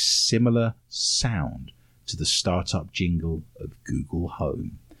significantly similar sound to the startup jingle of Google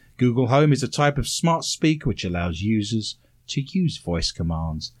Home. Google Home is a type of smart speaker which allows users to use voice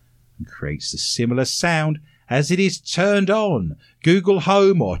commands and creates a similar sound as it is turned on. Google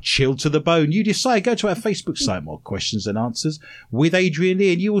Home or Chill to the Bone. You decide. Go to our Facebook site, More Questions and Answers with Adrian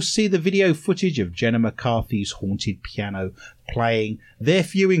Lee, and you will see the video footage of Jenna McCarthy's haunted piano playing. Their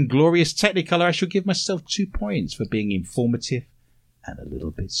viewing glorious Technicolor. I shall give myself 2 points for being informative and a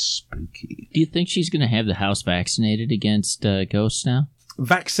little bit spooky. Do you think she's going to have the house vaccinated against ghosts now?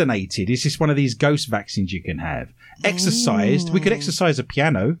 Vaccinated. Is this one of these ghost vaccines you can have? Exercised. We could exercise a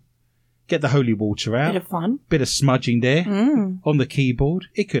piano. Get the holy water out. Bit of fun. Bit of smudging there on the keyboard.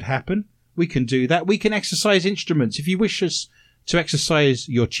 It could happen. We can do that. We can exercise instruments. If you wish us to exercise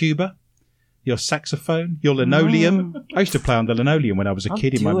your tuba, your saxophone, your linoleum. I used to play on the linoleum when I was a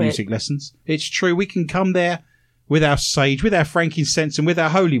kid in my music lessons. It's true. We can come there with our sage, with our frankincense, and with our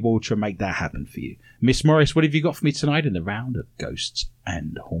holy water and make that happen for you. Miss Morris, what have you got for me tonight in the round of ghosts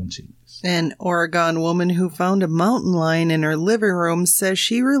and hauntings? An Oregon woman who found a mountain lion in her living room says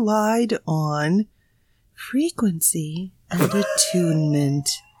she relied on frequency and attunement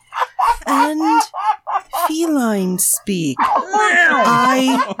and feline speak.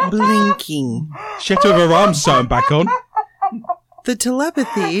 Eye blinking. She had to have her arms sewn back on. The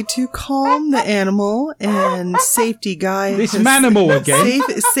telepathy to calm the animal and safety guide. This manimal again.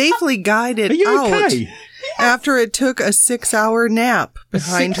 Safely guided Are you out okay? after it took a 6-hour nap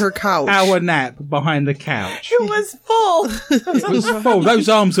behind her couch. Hour nap behind the couch. It was full. It was full. Those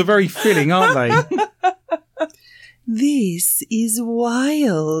arms are very filling, aren't they? This is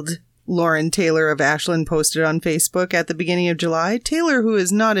wild. Lauren Taylor of Ashland posted on Facebook at the beginning of July. Taylor, who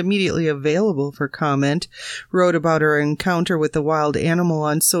is not immediately available for comment, wrote about her encounter with the wild animal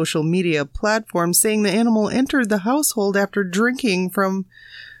on social media platforms, saying the animal entered the household after drinking from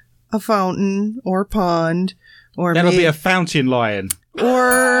a fountain or pond, or That'll be a fountain lion.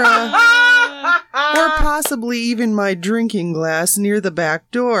 or possibly even my drinking glass near the back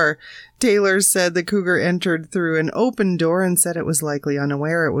door. Taylor said the cougar entered through an open door and said it was likely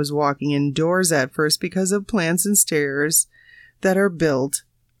unaware it was walking indoors at first because of plants and stairs that are built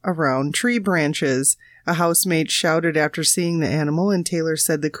around tree branches. A housemate shouted after seeing the animal, and Taylor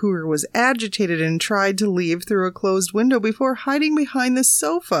said the cougar was agitated and tried to leave through a closed window before hiding behind the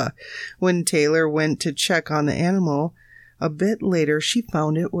sofa. When Taylor went to check on the animal, a bit later she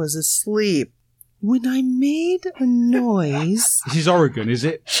found it was asleep. When I made a noise, This is Oregon, is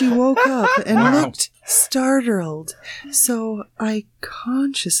it? she woke up and Wow. looked startled. So I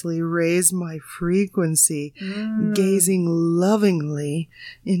consciously raised my frequency, gazing lovingly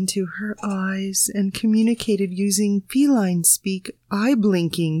into her eyes, and communicated using feline speak, eye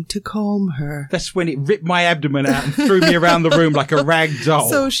blinking to calm her. That's when it ripped my abdomen out and threw me around the room like a rag doll.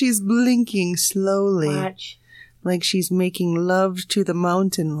 So she's blinking slowly, Watch. like she's making love to the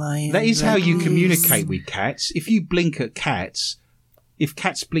mountain lion. That is how you communicate with cats. If you blink at cats, if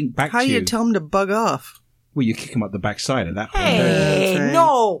cats blink back How to do you, you tell them to bug off? well, you kick them up the backside at that point. Hey, That's right.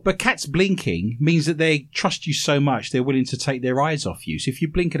 no. But cats blinking means that they trust you so much they're willing to take their eyes off you. So if you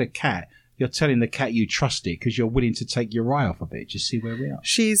blink at a cat, you're telling the cat you trust it because you're willing to take your eye off of it. Just see where we are.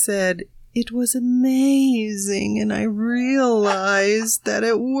 She said, "It was amazing, and I realized that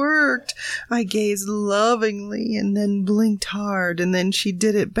it worked. I gazed lovingly and then blinked hard, and then she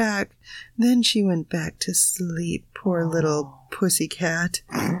did it back. Then she went back to sleep. Poor little pussycat."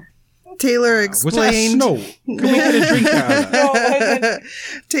 Taylor Was that a explained. snort? Can we get a drink out of that?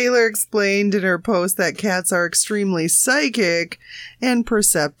 Taylor explained in her post that cats are extremely psychic and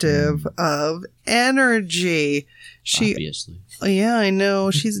perceptive of energy. Obviously. Yeah, I know.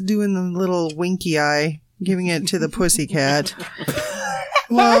 She's doing the little winky eye, giving it to the pussycat.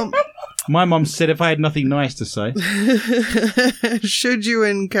 Well, My mum said if I had nothing nice to say. should you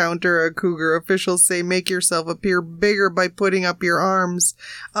encounter a cougar, officials say make yourself appear bigger by putting up your arms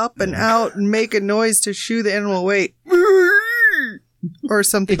up and out and make a noise to shoo the animal away. Or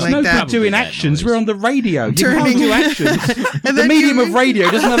something It's like no that. good doing Probably that actions. noise. We're on the radio. You Turning- can't do actions. And The then medium you- of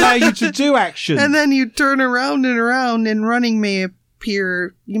radio doesn't allow you to do actions. And then you turn around, and running may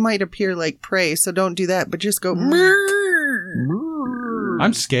appear, you might appear like prey, so don't do that, but just go.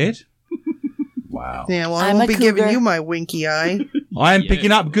 I'm scared. Wow. Yeah, well, I I'm won't a be giving cougar. you my winky eye. I am Yeah.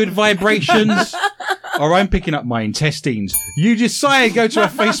 picking up good vibrations, or I'm picking up my intestines. You decide. Go to our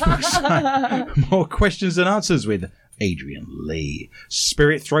Facebook site. More questions and answers with Adrian Lee.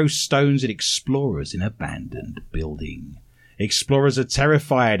 Spirit throws stones at explorers in abandoned building. Explorers are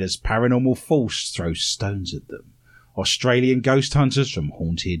terrified as paranormal force throws stones at them. Australian ghost hunters from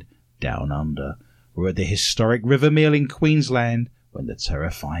haunted Down Under were at the historic River Mill in Queensland when the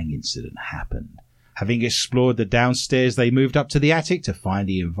terrifying incident happened. Having explored the downstairs, they moved up to the attic to find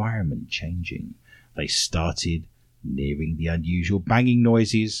the environment changing. They started nearing the unusual banging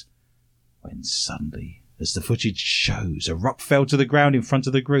noises when suddenly, as the footage shows, a rock fell to the ground in front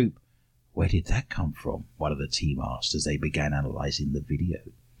of the group. Where did that come from? One of the team asked as they began analysing the video.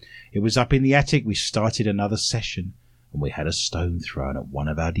 It was up in the attic. We started another session and we had a stone thrown at one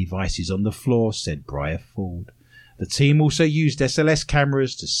of our devices on the floor, said Briar Ford. The team also used SLS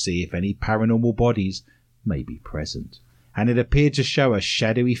cameras to see if any paranormal bodies may be present, and it appeared to show a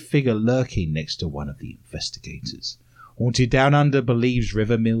shadowy figure lurking next to one of the investigators. Haunted Down Under believes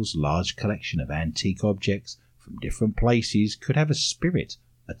River Mill's large collection of antique objects from different places could have a spirit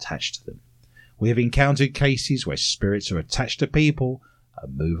attached to them. We have encountered cases where spirits are attached to people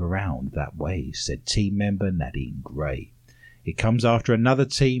and move around that way, said team member Nadine Gray. It comes after another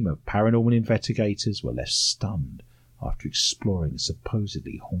team of paranormal investigators were left stunned after exploring a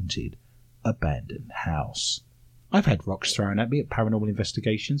supposedly haunted, abandoned house. I've had rocks thrown at me at paranormal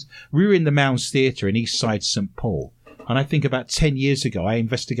investigations. We were in the Mounds Theatre in East Side St Paul, and I think about 10 years ago I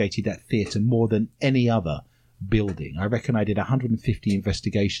investigated that theatre more than any other building. I reckon I did 150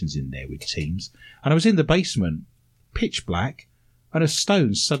 investigations in there with teams, and I was in the basement, pitch black, and a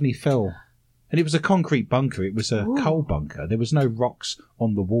stone suddenly fell. And it was a concrete bunker. It was a coal bunker. There was no rocks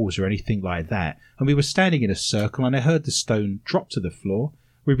on the walls or anything like that. And we were standing in a circle, and I heard the stone drop to the floor.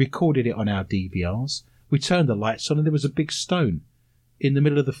 We recorded it on our DVRs. We turned the lights on, and there was a big stone in the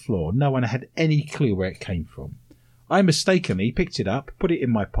middle of the floor. No one had any clue where it came from. I mistakenly picked it up, put it in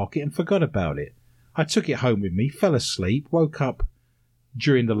my pocket, and forgot about it. I took it home with me, fell asleep, woke up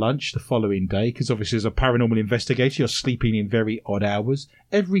during the lunch the following day, because obviously as a paranormal investigator, you're sleeping in very odd hours.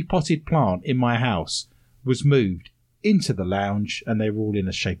 Every potted plant in my house was moved into the lounge, and they were all in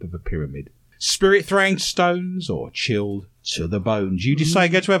the shape of a pyramid. Spirit throwing stones or chilled to the bones. You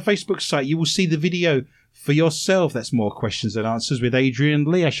decide, go to our Facebook site, you will see the video for yourself. That's More Questions Than Answers with Adrian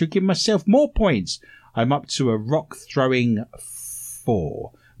Lee. I should give myself more points. I'm up to a rock throwing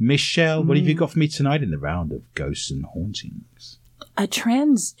 4. Michelle, what have you got for me tonight in the round of ghosts and hauntings? A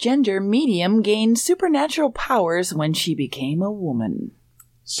transgender medium gained supernatural powers when she became a woman.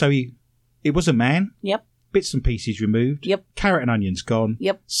 So it was a man? Yep. Bits and pieces removed? Yep. Carrot and onions gone?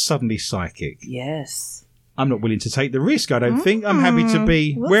 Yep. Suddenly psychic? Yes. I'm not willing to take the risk, I don't think. I'm happy to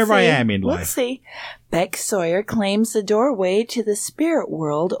be where I am in life. Let's see. Beck Sawyer claims the doorway to the spirit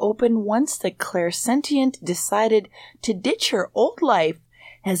world opened once the clairsentient decided to ditch her old life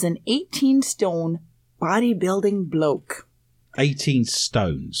as an 18-stone bodybuilding bloke. 18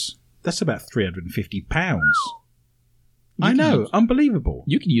 stones. That's about 350 pounds. I know. Unbelievable.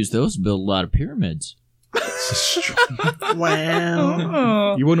 You can use those to build a lot of pyramids.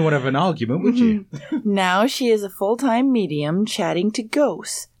 Wow. You wouldn't want to have an argument, would you? Now she is a full-time medium chatting to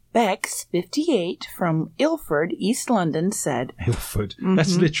ghosts. Bex, 58, from Ilford, East London, said... Ilford.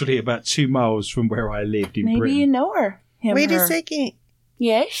 That's literally about 2 miles from where I lived in Maybe Britain. you know her. Wait a second.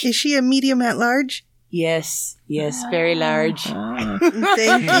 Yes? Is she a medium at large? Yes, very large. Thank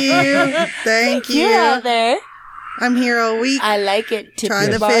you. Thank you. Get out there. I'm here all week. I like it. Tip Try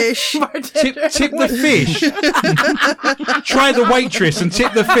the fish. Tip the fish. Try the waitress and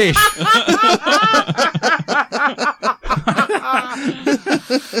tip the fish.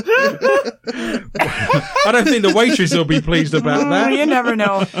 I don't think the waitress will be pleased about that. You never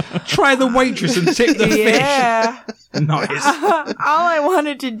know. Try the waitress and tip the Yeah. fish. Nice. All I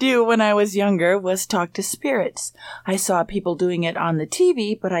wanted to do when I was younger was talk to spirits. I saw people doing it on the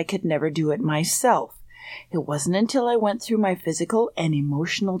TV, but I could never do it myself. It wasn't until I went through my physical and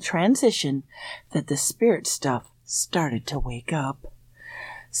emotional transition that the spirit stuff started to wake up.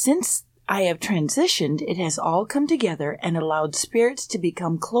 Since I have transitioned, it has all come together and allowed spirits to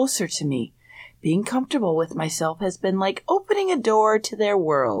become closer to me. Being comfortable with myself has been like opening a door to their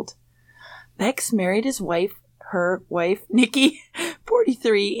world. Bex married her wife, Nikki,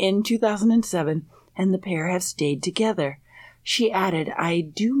 43, in 2007, and the pair have stayed together. She added, I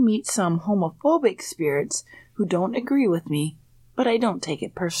do meet some homophobic spirits who don't agree with me, but I don't take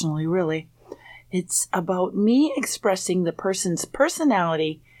it personally, really. It's about me expressing the person's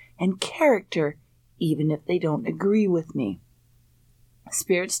personality and character, even if they don't agree with me.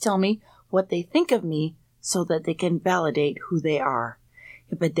 Spirits tell me what they think of me so that they can validate who they are.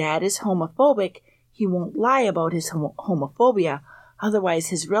 If a dad is homophobic, he won't lie about his homophobia, otherwise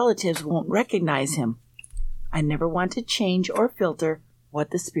his relatives won't recognize him. I never want to change or filter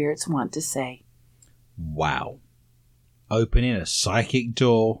what the spirits want to say. Wow. Opening a psychic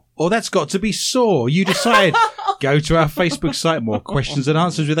door. Oh, that's got to be sore. You decide. Go to our Facebook site, More Questions and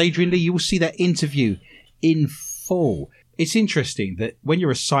Answers with Adrian Lee. You will see that interview in full. It's interesting that when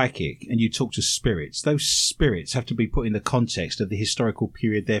you're a psychic and you talk to spirits, those spirits have to be put in the context of the historical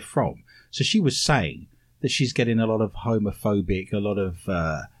period they're from. So she was saying that she's getting a lot of homophobic, a lot of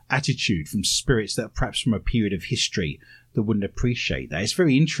attitude from spirits that are perhaps from a period of history that wouldn't appreciate that. It's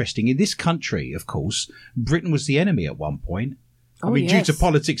very interesting. In this country, of course, Britain was the enemy at one point. Due to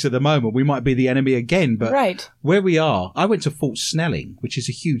politics at the moment, we might be the enemy again. But where we are, I went to Fort Snelling, which is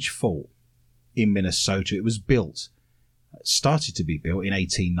a huge fort in Minnesota. It was started to be built in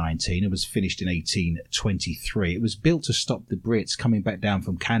 1819 and was finished in 1823. It was built to stop the Brits coming back down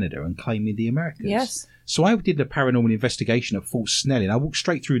from Canada and claiming the Americas. Yes. So I did a paranormal investigation at Fort Snelling. I walked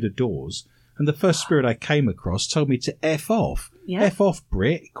straight through the doors, and the first spirit I came across told me to F off. Yeah. F off,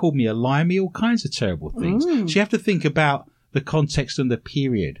 Brit. Called me a limey, all kinds of terrible things. So you have to think about the context and the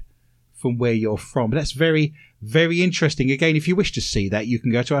period from where you're from. But that's very, Very interesting. Again, if you wish to see that, you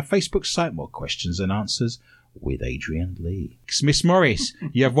can go to our Facebook site, More Questions and Answers with Adrian Lee. Miss Morris,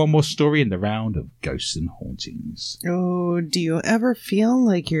 you have one more story in the round of ghosts and hauntings. Oh, do you ever feel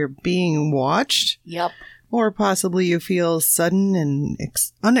like you're being watched? Yep. Or possibly you feel sudden and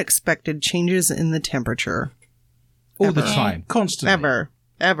unexpected changes in the temperature? All the time, constantly.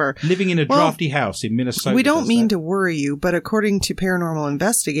 Ever. Living in a drafty house in Minnesota. We don't mean to worry you, but according to paranormal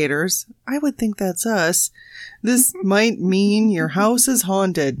investigators, I would think that's us, this might mean your house is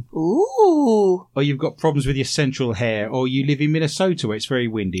haunted. Ooh. Or you've got problems with your central hair, or you live in Minnesota where it's very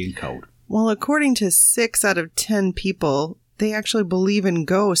windy and cold. Well, according to 6 out of 10 people, they actually believe in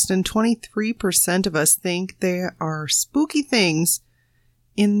ghosts, and 23% of us think there are spooky things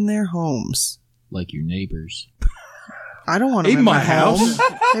in their homes. Like your neighbors. I don't want them In my house?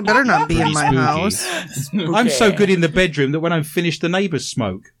 home. They better not be in my spooky. house. I'm so good in the bedroom that when I'm finished, the neighbours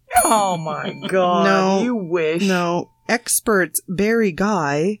smoke. Oh my God. No. You wish. No, experts Barry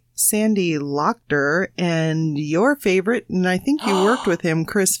Guy, Sandy Lochter, and your favorite, and I think you worked with him,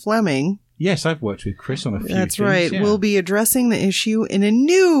 Chris Fleming. Yes, I've worked with Chris on a few That's things, right. yeah. We'll be addressing the issue in a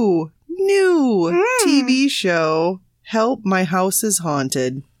new TV show, Help My House is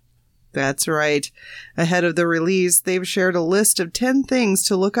Haunted. That's right. Ahead of the release, they've shared a list of 10 things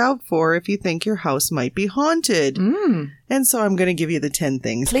to look out for if you think your house might be haunted. And so I'm going to give you the 10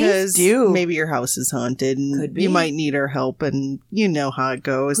 things. Please 'cause do. Maybe your house is haunted and Could be. you might need our help, and you know how it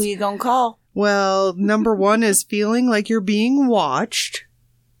goes. Who you gonna call? Well, number 1 is feeling like you're being watched.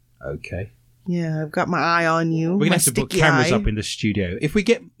 Okay. Yeah, I've got my eye on you. We're going to my have to put sticky cameras eye. up in the studio. If we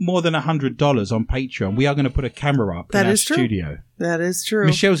get more than $100 on Patreon, we are going to put a camera up That in our is true. studio. That is true.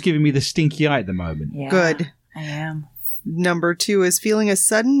 Michelle's giving me the stinky eye at the moment. Yeah, Good. I am. Number 2 is feeling a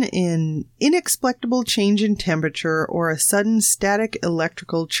sudden and inexplicable change in temperature or a sudden static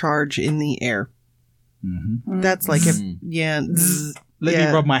electrical charge in the air. Mm-hmm. That's like if, zzz, Let yeah.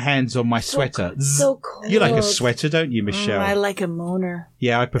 me rub my hands on my sweater. Zzz. So cold. You like a sweater, don't you, Michelle? I like a moaner.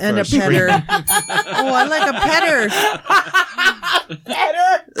 Yeah, I prefer And a scream. petter. Oh, I like a petter.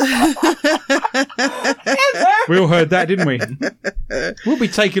 We all heard that, didn't we? We'll be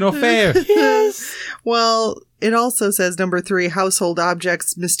taken off air. Yes. Well, it also says number 3, household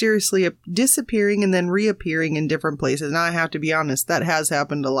objects mysteriously disappearing and then reappearing in different places. Now, I have to be honest, that has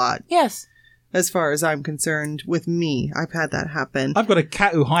happened a lot. Yes. As far as I'm concerned, with me, I've had that happen. I've got a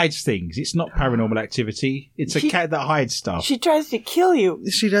cat who hides things. It's not paranormal activity. It's a cat that hides stuff. She tries to kill you.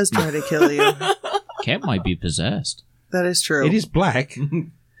 She does try to kill you. Cat might be possessed. That is true. It is black.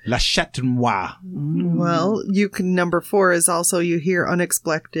 La Chatte Noire. Well, you can. Number 4 is also you hear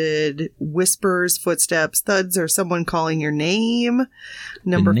unexpected whispers, footsteps, thuds, or someone calling your name.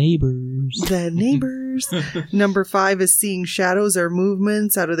 The neighbors. The neighbors. Number 5 is seeing shadows or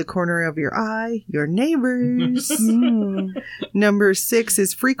movements out of the corner of your eye. Your neighbors. Number 6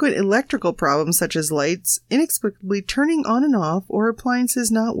 is frequent electrical problems such as lights inexplicably turning on and off, or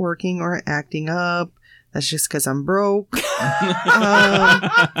appliances not working or acting up. That's just because I'm broke.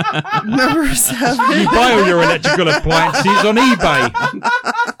 Number 7. You buy all your electrical appliances on eBay.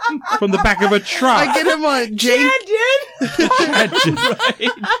 From the back of a truck. I get them on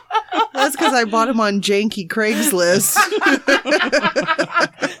That's because I bought them on janky Craigslist.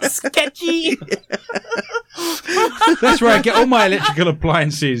 Sketchy. That's where I get all my electrical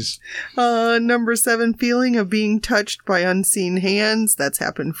appliances. Number 7, feeling of being touched by unseen hands. That's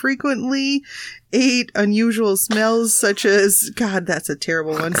happened frequently. 8, unusual smells such as, God, that's a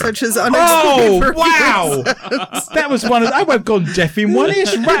terrible one, such as unexpected Oh, wow. That was one of, I won't gone deaf in one ear.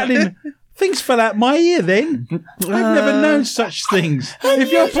 It's rattling. Things fell out my ear then. I've never known such things.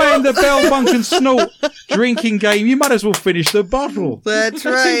 If you're playing the Bell, Bunk and Snort drinking game, you might as well finish the bottle. That's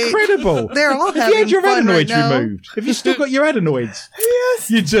right. Incredible. They're all Have you having had your fun right adenoids now. removed? Have you still got your adenoids?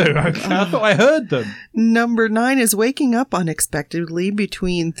 Yes. You do? Okay. I thought I heard them. Number 9 is waking up unexpectedly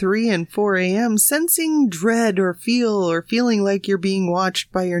between 3 and 4 a.m., sensing dread or feeling like you're being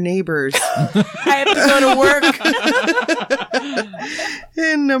watched by your neighbors. I have to go to work.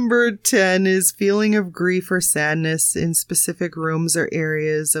 And number 10 is feeling of grief or sadness in specific rooms or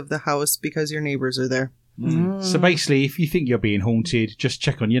areas of the house because your neighbors are there. So basically, if you think you're being haunted, just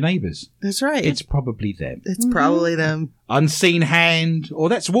check on your neighbours. That's right. It's probably them. It's probably them. Unseen hand, or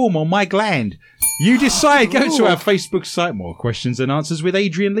that's warm on my gland. You decide. Go to our Facebook site. More Questions and Answers with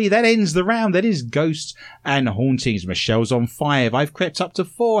Adrian Lee. That ends the round. That is Ghosts and Hauntings. Michelle's on 5. I've crept up to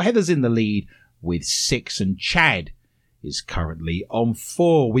 4. Heather's in the lead with 6. And Chad is currently on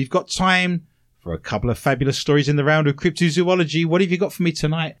 4. We've got time for a couple of fabulous stories in the round of cryptozoology. What have you got for me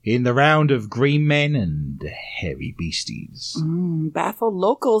tonight in the round of green men and hairy beasties? Baffled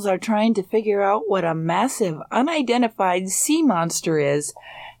locals are trying to figure out what a massive, unidentified sea monster is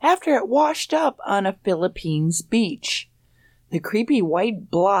after it washed up on a Philippines beach. The creepy white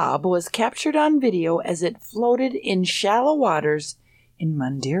blob was captured on video as it floated in shallow waters in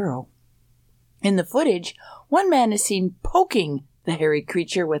Mandiro. In the footage, one man is seen poking the hairy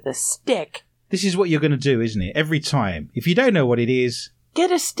creature with a stick. This is what you're going to do, isn't it? Every time. If you don't know what it is,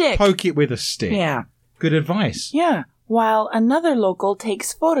 get a stick. Poke it with a stick. Yeah. Good advice. Yeah. While another local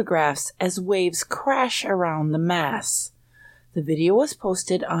takes photographs as waves crash around the mass. The video was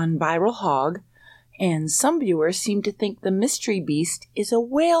posted on Viral Hog, and some viewers seem to think the mystery beast is a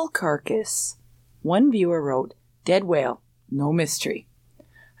whale carcass. One viewer wrote, "Dead whale, no mystery."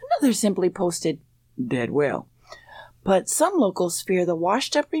 Another simply posted, "Dead whale." But some locals fear the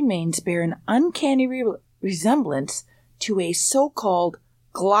washed-up remains bear an uncanny resemblance to a so-called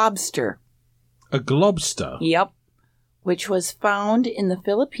globster. A globster? Yep. Which was found in the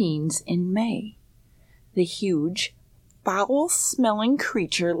Philippines in May. The huge, foul-smelling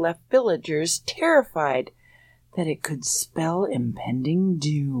creature left villagers terrified that it could spell impending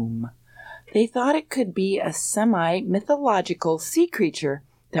doom. They thought it could be a semi-mythological sea creature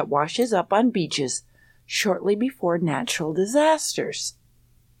that washes up on beaches shortly before natural disasters.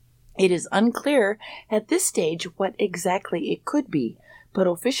 It is unclear at this stage what exactly it could be, but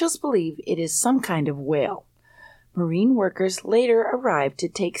officials believe it is some kind of whale. Marine workers later arrived to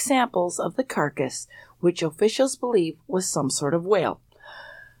take samples of the carcass, which officials believe was some sort of whale.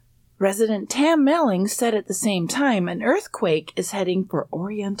 Resident Tam Melling said at the same time an earthquake is heading for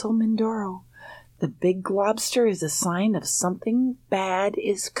Oriental Mindoro. The big globster is a sign of something bad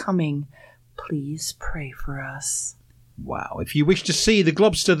is coming. Please pray for us. Wow. If you wish to see the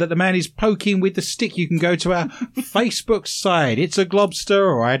globster that the man is poking with the stick, you can go to our Facebook site. It's a globster,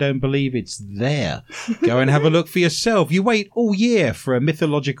 or I don't believe it's there. Go and have a look for yourself. You wait all year for a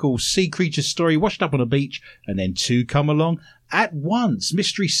mythological sea creature story washed up on a beach, and then two come along at once.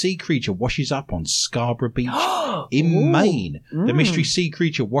 Mystery sea creature washes up on Scarborough Beach in Maine. The mystery sea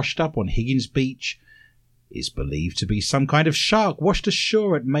creature washed up on Higgins Beach is believed to be some kind of shark washed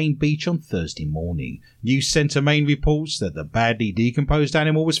ashore at Maine Beach on Thursday morning. News Centre Maine reports that the badly decomposed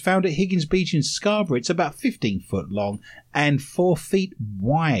animal was found at Higgins Beach in Scarborough. It's about 15 foot long and 4 feet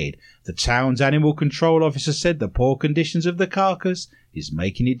wide. The town's animal control officer said the poor conditions of the carcass is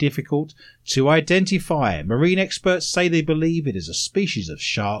making it difficult to identify. Marine experts say they believe it is a species of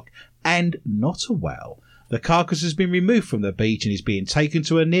shark and not a whale. The carcass has been removed from the beach and is being taken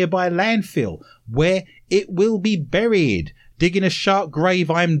to a nearby landfill where it will be buried. Digging a shark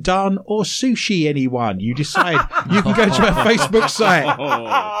grave, I'm done, or sushi, anyone? You decide. You can go to our Facebook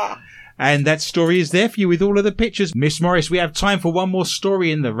site. And that story is there for you with all of the pictures. Miss Morris, we have time for one more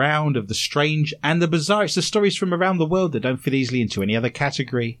story in the round of the strange and the bizarre. It's the stories from around the world that don't fit easily into any other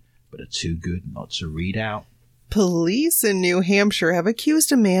category, but are too good not to read out. Police in New Hampshire have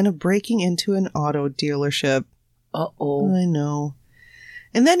accused a man of breaking into an auto dealership. Uh-oh. I know.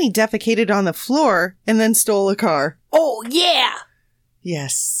 And then he defecated on the floor and then stole a car. Oh, yeah!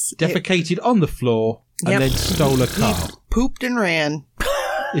 Yes. Defecated on the floor and then stole a car. He pooped and ran.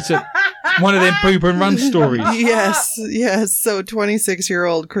 It's one of them poop and run stories. Yes. So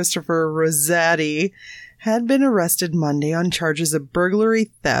 26-year-old Christopher Rosati had been arrested Monday on charges of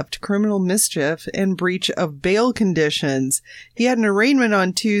burglary, theft, criminal mischief, and breach of bail conditions. He had an arraignment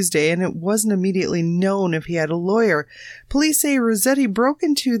on Tuesday, and it wasn't immediately known if he had a lawyer. Police say Rossetti broke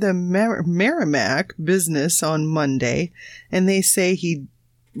into the Merrimack business on Monday, and they say he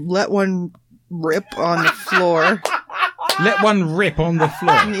let one rip on the floor. Let one rip on the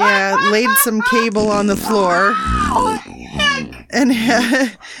floor. Yeah, laid some cable on the floor.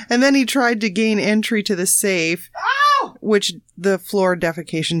 And then he tried to gain entry to the safe, which the floor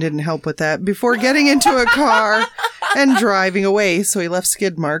defecation didn't help with that, before getting into a car and driving away. So he left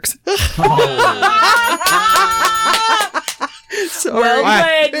skid marks. Well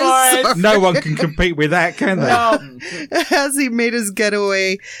played, Morris. No one can compete with that, can they? No. As he made his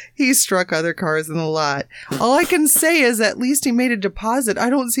getaway, he struck other cars in the lot. All I can say is at least he made a deposit. I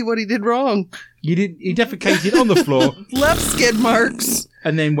don't see what he did wrong. He defecated on the floor. Left skid marks.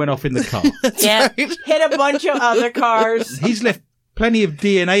 And then went off in the car. Hit a bunch of other cars. He's left plenty of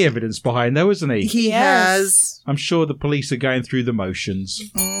DNA evidence behind, though, hasn't he? He has. I'm sure the police are going through the motions.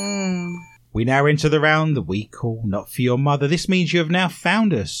 We now enter the round that we call Not For Your Mother. This means you have now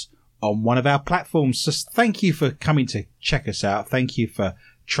found us on one of our platforms. So thank you for coming to check us out. Thank you for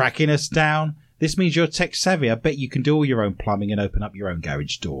tracking us down. This means you're tech savvy. I bet you can do all your own plumbing and open up your own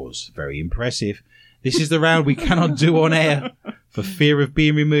garage doors. Very impressive. This is the round we cannot do on air for fear of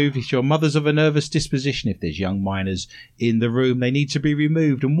being removed. If your mother's of a nervous disposition, if there's young minors in the room, they need to be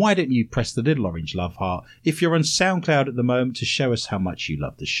removed. And why don't you press the little orange love heart if you're on SoundCloud at the moment to show us how much you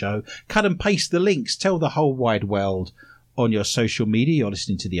love the show. Cut and paste the links. Tell the whole wide world on your social media you're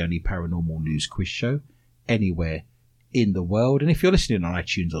listening to the only paranormal news quiz show anywhere in the world. And if you're listening on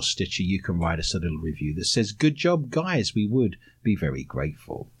iTunes or Stitcher, you can write us a little review that says, "Good job, guys." We would be very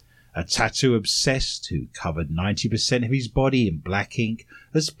grateful. A tattoo obsessed who covered 90% of his body in black ink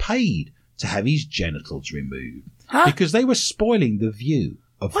has paid to have his genitals removed because they were spoiling the view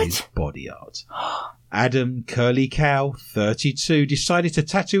of his body art. Adam Curly Cow, 32, decided to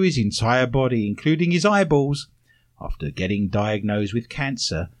tattoo his entire body, including his eyeballs, after getting diagnosed with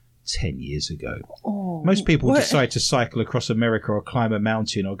cancer 10 years ago. Most people decide to cycle across America or climb a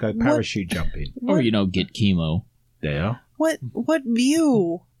mountain or go parachute jumping. Or, get chemo. There. What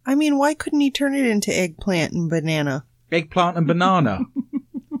view? I mean, why couldn't he turn it into eggplant and banana? Eggplant and banana.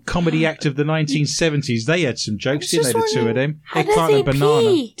 Comedy act of the 1970s. They had some jokes, didn't they, the two of them? Eggplant and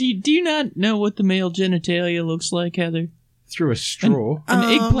banana. Do you not know what the male genitalia looks like, Heather? Through a straw.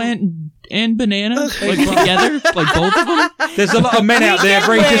 An eggplant and banana? Like together? Like both of them? There's a lot of men out there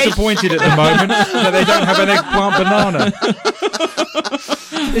very disappointed at the moment that they don't have an eggplant banana.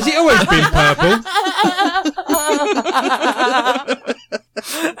 Has it always been purple?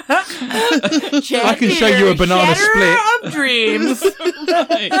 I can show you a banana split. Of dreams.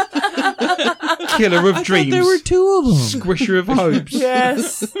 Killer of dreams. There were two of them. Squisher of hopes.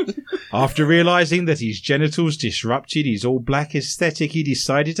 Yes. After realizing that his genitals disrupted his all-black aesthetic, he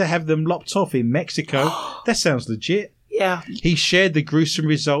decided to have them lopped off in Mexico. That sounds legit. Yeah. He shared the gruesome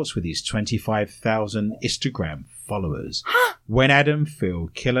results with his 25,000 Instagram followers. When Adam Phil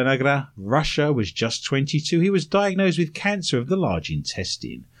Kilanagra, Russia, was just 22, he was diagnosed with cancer of the large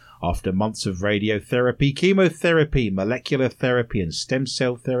intestine. After months of radiotherapy, chemotherapy, molecular therapy, and stem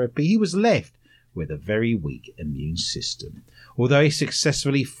cell therapy, he was left with a very weak immune system. Although he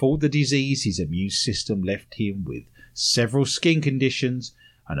successfully fought the disease, his immune system left him with several skin conditions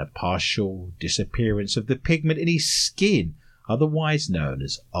and a partial disappearance of the pigment in his skin, otherwise known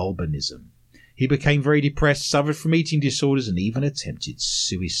as albinism. He became very depressed, suffered from eating disorders, and even attempted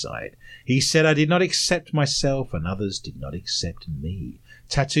suicide. He said, "I did not accept myself, and others did not accept me.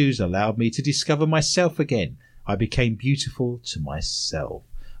 Tattoos allowed me to discover myself again. I became beautiful to myself.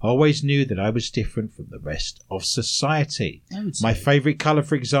 I always knew that I was different from the rest of society. My favourite colour,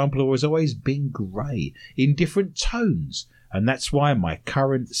 for example, has always been grey, in different tones, and that's why my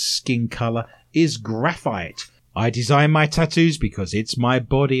current skin colour is graphite. I design my tattoos because it's my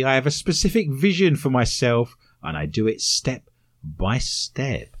body. I have a specific vision for myself, and I do it step by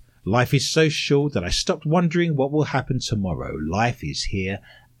step. Life is so short that I stopped wondering what will happen tomorrow. Life is here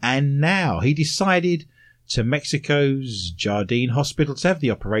and now." He decided to Mexico's Jardine Hospital to have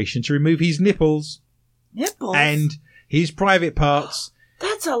the operation to remove his nipples. Nipples? And his private parts.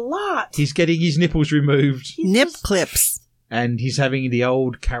 That's a lot. He's getting his nipples removed. Nip clips. And he's having the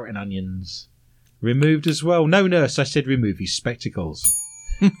old carrot and onions removed as well. No, nurse, I said remove his spectacles.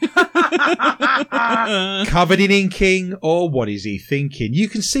 Covered in inking, or what is he thinking? You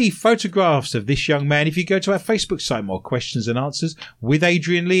can see photographs of this young man if you go to our Facebook site. More questions and answers with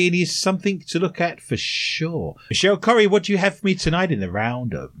Adrian Lee, and he's something to look at for sure. Michelle Corrie, what do you have for me tonight in the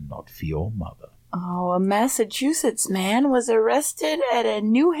round of Not For Your Mother? Oh, a Massachusetts man was arrested at a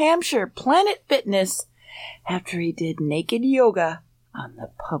New Hampshire Planet Fitness after he did naked yoga on the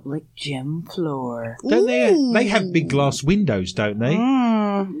public gym floor. Don't they have big glass windows, don't they?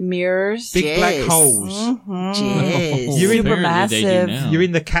 Mirrors. Big black holes. Jeez. You're in Super massive. You're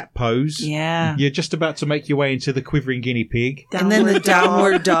in the cat pose. Yeah. You're just about to make your way into the quivering guinea pig. And then the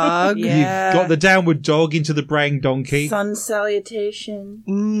downward dog. Yeah. You've got the downward dog into the braying donkey. Sun salutation.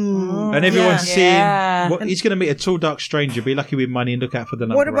 And everyone's seeing Yeah. he's going to meet a tall, dark stranger. Be lucky with money and look out for the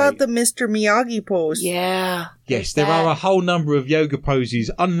number What about 8. the Mr. Miyagi pose? Yeah. Yes, there are a whole number of yoga poses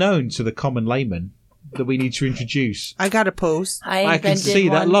unknown to the common layman that we need to introduce. I got a pose. I can see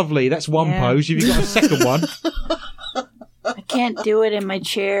that. Lovely. That's one pose. Have you got a second one? I can't do it in my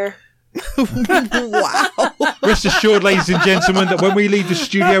chair. Wow. Rest assured, ladies and gentlemen, that when we leave the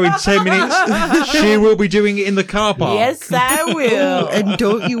studio in 10 minutes, she will be doing it in the car park. Yes, I will. And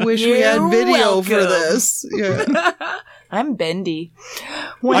don't you wish we had You're video for welcome. this? Yeah. I'm bendy.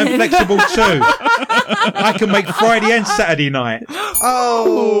 I'm flexible too. I can make Friday and Saturday night.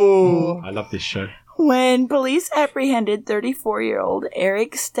 Oh. I love this show. When police apprehended 34-year-old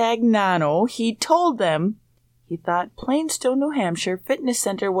Eric Stagnano, he told them he thought Plainstone, New Hampshire Fitness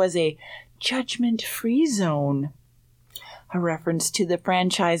Center was a judgment-free zone. A reference to the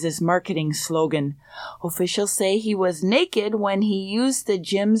franchise's marketing slogan. Officials say he was naked when he used the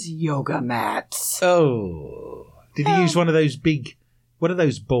gym's yoga mats. Oh. Did he use one of those big, what are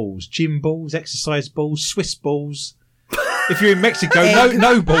those balls? Gym balls, exercise balls, Swiss balls? If you're in Mexico,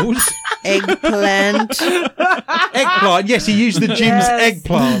 no balls. Eggplant. Eggplant. Yes, he used the gym's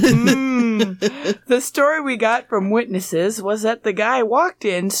eggplant. The story we got from witnesses was that the guy walked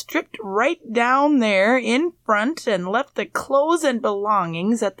in, stripped right down there in front, and left the clothes and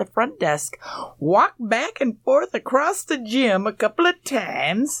belongings at the front desk, walked back and forth across the gym a couple of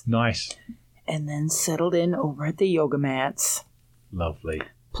times. Nice. And then settled in over at the yoga mats. Lovely.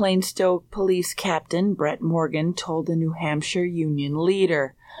 Plainstoke Police Captain Brett Morgan told the New Hampshire Union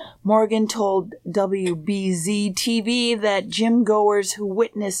Leader. Morgan told WBZ-TV that gym-goers who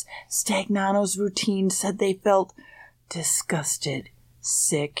witnessed Stagnano's routine said they felt disgusted,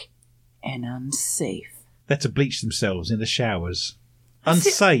 sick, and unsafe. They had to bleach themselves in the showers.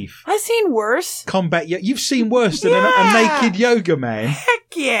 Unsafe. I've seen worse. Combat. You've seen worse than a naked yoga man.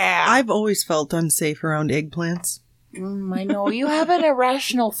 Heck yeah. I've always felt unsafe around eggplants. I know. You have an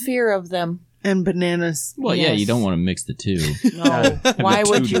irrational fear of them. And bananas. Well, Yes. yeah, you don't want to mix the two. No. Why the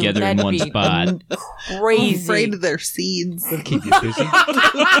would two you? together in That'd one be spot. I'm crazy. afraid of their seeds. They'll keep you busy.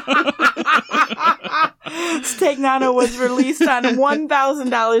 Stagnano was released on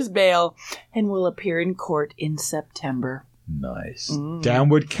 $1,000 bail and will appear in court in September. Nice.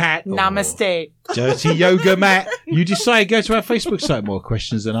 Downward cat. or Namaste. Dirty yoga mat. You decide. Go to our Facebook site. More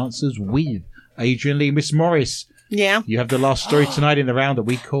questions and answers with Adrian Lee. Miss Morris, Yeah. you have the last story tonight in the round that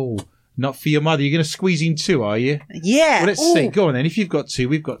we call Not For Your Mother. You're going to squeeze in two, are you? Yeah. Well, let's see. Go on then. If you've got two,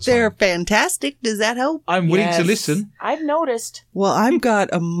 we've got time. They're fantastic. Does that help? I'm willing to Yes. listen. I've noticed. Well, I've got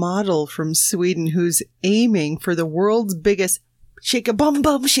a model from Sweden who's aiming for the world's biggest shake a bum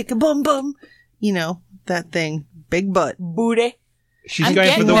bum, shake a bum bum. You know, that thing. Big butt. Booty. She's I'm going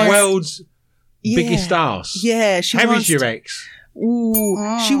for getting the there. world's biggest ass. Yeah, she How wants is your to, ex?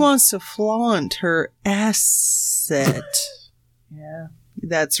 Ooh, she wants to flaunt her asset. Yeah.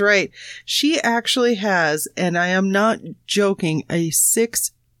 That's right. She actually has, and I am not joking, a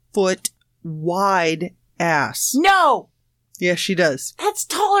 6-foot wide ass. No! Yes, she does. That's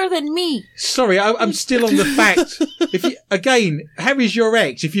taller than me. Sorry, I'm still on the fact. If you, again, how is your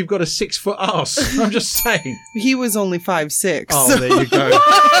ex if you've got a 6-foot ass? I'm just saying. He was only 5'6". Oh, there you go.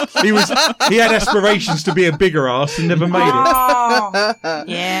 He had aspirations to be a bigger ass and never made it. Oh. But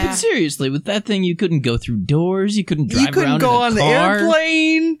Yeah. seriously, with that thing, you couldn't go through doors. You couldn't drive You couldn't around go in a on the car.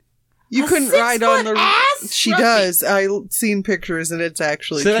 airplane. You A couldn't ride on 6-foot the. ass? She Right. does. I've seen pictures, and it's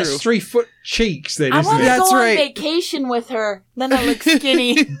actually So true. that's 3-foot cheeks then, I isn't want to it? That's go on right. vacation with her. Then I look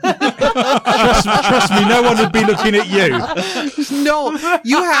skinny. Trust me, no one would be looking at you. No,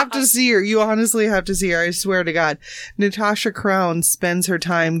 you have to see her. You honestly have to see her. I swear to God. Natasha Crown spends her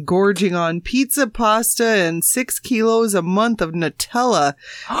time gorging on pizza, pasta, and 6 kilos a month of Nutella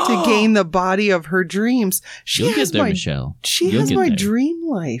to gain the body of her dreams. She You'll has get there, my Michelle. She You'll has get my there. dream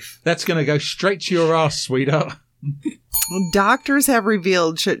life. That's going to go straight to your ass, sweetheart. Doctors have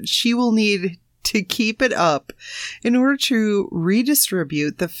revealed she will need to keep it up in order to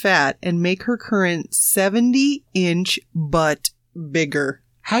redistribute the fat and make her current 70-inch butt bigger.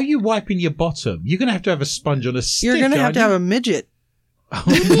 How are you wiping your bottom? You're going to have a sponge on a stick. You're going to have aren't to have you? a midget. Oh,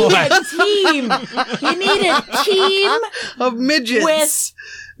 You need my. a team. You need a team Of midgets.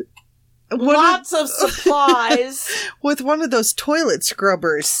 with lots of supplies. With one of those toilet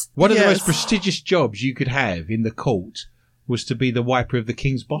scrubbers. One of the Yes. most prestigious jobs you could have in the court was to be the wiper of the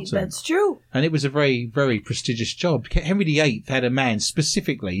king's bottom. That's true. And it was a very, very prestigious job. Henry VIII had a man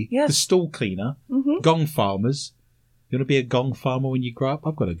specifically, Yes. the stall cleaner, gong farmers. You want to be a gong farmer when you grow up?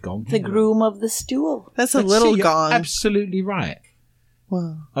 I've got a gong. The groom of the stool. That's a That's little it, you're gong. Absolutely right.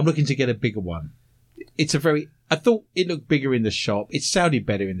 Wow. I'm looking to get a bigger one. I thought it looked bigger in the shop. It sounded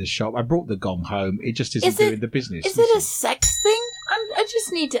better in the shop. I brought the gong home. It just isn't doing the business. Is it a sex thing? I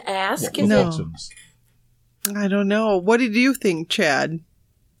just need to ask. Is No. it? Bottoms? I don't know. What did you think, Chad,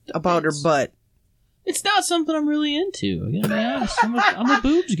 about her butt? It's not something I'm really into. I gotta be honest. I'm a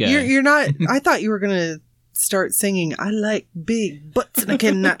boobs guy. You're not. I thought you were going to start singing, I like big butts and I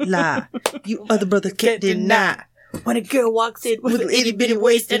cannot lie. You other brother can't deny. When a girl walks in with an itty bitty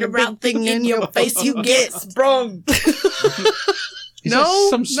waist and a round thing in your face, you get sprung. Is No, that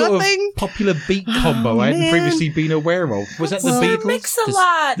some sort nothing? of popular beat combo I hadn't man. previously been aware of? Was that the Beatles?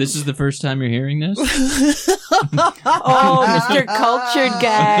 Mix-a-lot. This is the first time you're hearing this? Oh, Mr. Cultured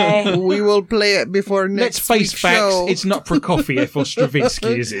Guy. We will play it before Let's next face week's facts. show. It's not Prokofiev or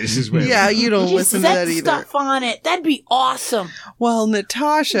Stravinsky, is it? This is where Yeah, you don't Just listen to set that either. stuff on it. That'd be awesome. Well,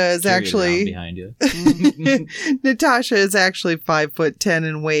 Natasha is Carry it around actually behind you. Natasha is actually 5'10"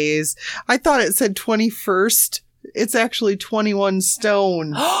 and weighs. I thought it said 21st. It's actually 21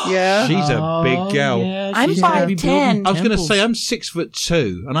 stone. Yeah. She's a big girl. Yeah, I'm she's gonna be 5'10". building I was going to temples. say I'm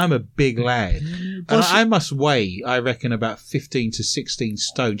 6'2", and I'm a big lad, and I must weigh, I reckon, about 15 to 16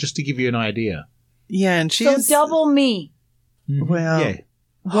 stone, just to give you an idea. Yeah, and So she's double me. well. Yeah.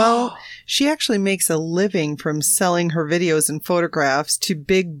 Well, she actually makes a living from selling her videos and photographs to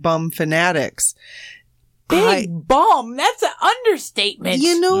big bum fanatics. Big bum. That's an understatement.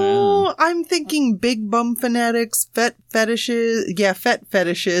 You know, Wow. I'm thinking big bum fanatics, fet fetishes,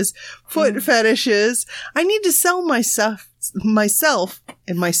 foot fetishes. I need to sell myself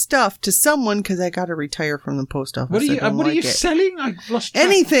and my stuff to someone because I got to retire from the post office. What are you? I don't What are like you it. selling? I've lost track.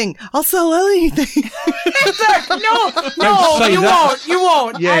 Anything. I'll sell anything. No, say you that. won't. You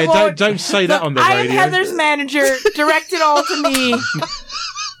won't. Yeah, I won't. don't say that on the I am radio. Heather's manager. Direct it all to me.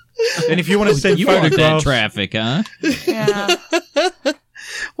 And if you want to send You want that photographs, traffic, huh? Yeah.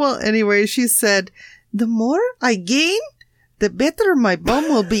 Well, anyway, she said, the more I gain, the better my bum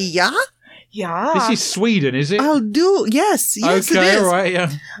will be, yeah? Yeah. this is Sweden, is it? I'll do, yes, it okay, is. all right,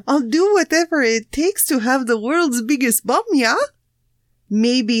 yeah. I'll do whatever it takes to have the world's biggest bum, yeah?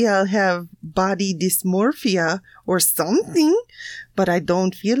 Maybe I'll have body dysmorphia or something, but I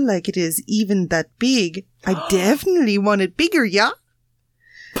don't feel like it is even that big. I definitely want it bigger, yeah?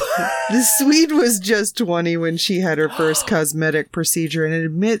 The Swede was just 20 when she had her first cosmetic procedure and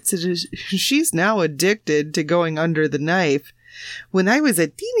admits she's now addicted to going under the knife. When I was a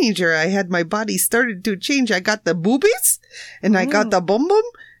teenager, I had my body started to change. I got the boobies and I got the bum bum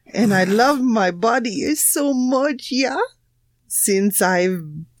and I love my body so much, yeah? Since I've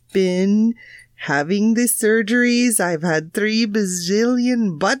been having the surgeries, I've had 3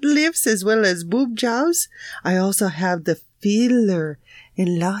 bazillion butt lifts as well as boob jobs. I also have the filler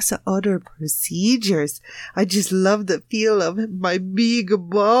and lots of other procedures. I just love the feel of my big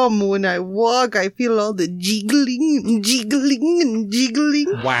bum. When I walk, I feel all the jiggling and jiggling and jiggling.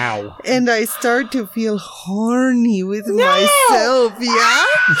 Wow. And I start to feel horny with myself, yeah?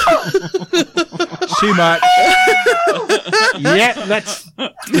 Too much. Yeah, that's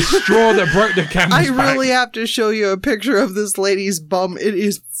the straw that broke the camel's I back. really have to show you a picture of this lady's bum. It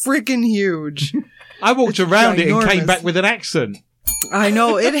is freaking huge. I walked It's around it and came ginormous. back with an accent. I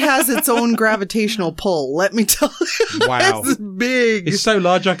know. It has its own gravitational pull. Let me tell you. Wow. It's big. It's so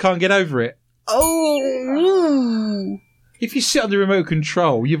large I can't get over it. Oh. If you sit on the remote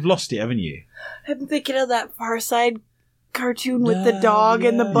control, you've lost it, haven't you? I'm thinking of that Far Side cartoon with the dog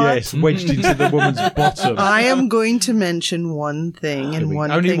and the butt. Yes, wedged into the woman's bottom. I am going to mention one thing and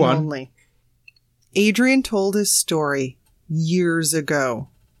one Only thing one. only. Adrian told his story years ago.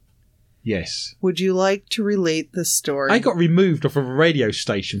 Yes. Would you like to relate the story? I got removed off of a radio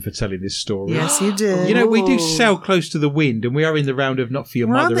station for telling this story. Yes, you did. You know, we do Ooh. sail close to the wind, and we are in the round of Not For Your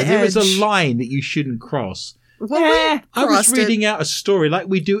We're on Mother, the and there is edge. a line that you shouldn't cross. Well, Eh, we I was crossed it. reading out a story like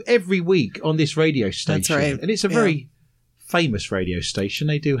we do every week on this radio station. That's right. And it's a Yeah. very famous radio station.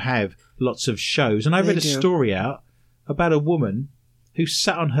 They do have lots of shows. And I They read a do. story out about a woman who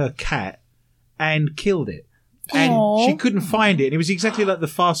sat on her cat and killed it. And Aw. she couldn't find it. And it was exactly like the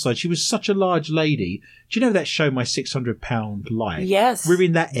Far Side. She was such a large lady. Do you know that show, My 600-Pound Life? Yes. We're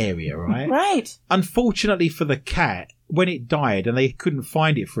in that area, right? Right. Unfortunately for the cat, when it died and they couldn't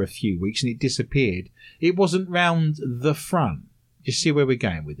find it for a few weeks and it disappeared, it wasn't round the front. You see where we're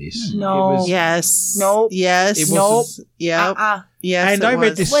going with this? No. It was, Yes. Nope. Yes. It Nope. Yep. Yes. and it I read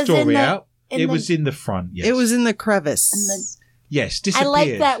was. this Was in story the- out. in It the- was in the front, yes. It was in the crevice. And the- Yes, I disappeared.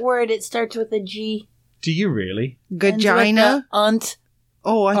 like that word. It starts with a G. Do you really? Ends with Vagina. a unt.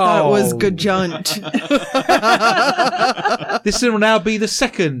 Oh, I thought it was Oh. gajunt. This will now be the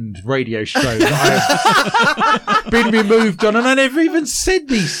second radio show that I've been removed on, and I never even said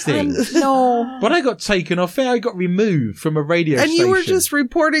these things. No. But I got taken off air. I got removed from a radio And station. you were just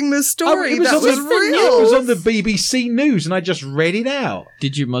reporting the story. it was that on was the- real. It was on the BBC News, and I just read it out.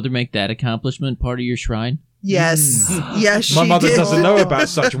 Did your mother make that accomplishment part of your shrine? Yes. Yes, she My mother did. doesn't know about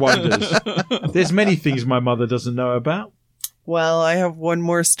such wonders. There's many things my mother doesn't know about. Well, I have one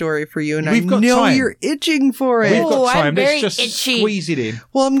more story for you, and We've I got know time. you're itching for it. We've Oh, got I'm time. very Let's just itchy. squeeze it in.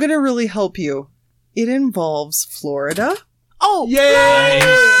 Well, I'm going to really help you. It involves Florida. Oh. Yay!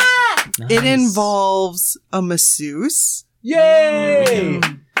 It involves a masseuse. Yay!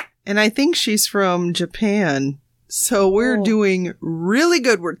 And I think she's from Japan. So we're doing really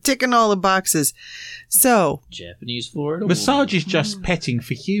good. We're ticking all the boxes. So Japanese Florida. Massage is just petting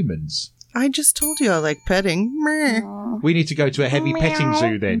for humans. I just told you I like petting. Meh. We need to go to a heavy petting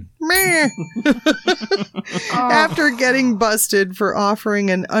zoo then. Meh. After getting busted for offering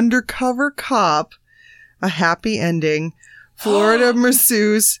an undercover cop a happy ending, Florida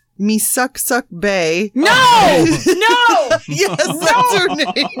masseuse Mqta Bay. No! Yes, that's her name.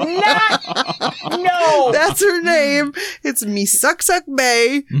 No! That's her name. It's Mqta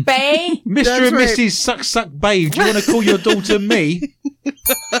Bay. Bay? Mr. That's and right. Mrs. Suck Bay, do you want to call your daughter me?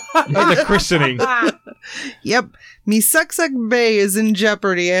 At the christening. Yep. Mqta Bay is in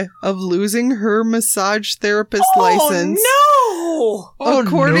jeopardy of losing her massage therapist license. No!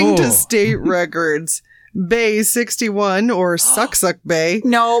 According no. to state records. Bay 61, or Suck Bay,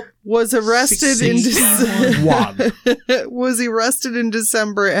 Nope. was arrested in One. was arrested in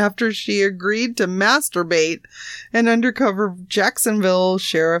December after she agreed to masturbate an undercover Jacksonville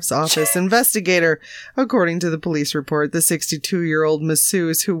Sheriff's Office investigator. According to the police report, the 62-year-old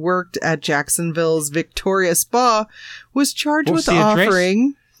masseuse who worked at Jacksonville's Victoria Spa was charged What's with the address?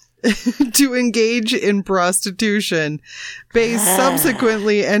 offering to engage in prostitution. Bay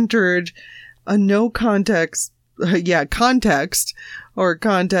subsequently entered a contest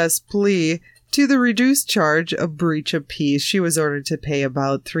plea to the reduced charge of breach of peace. She was ordered to pay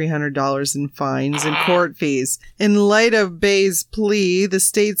about $300 in fines and court fees. In light of Bay's plea, the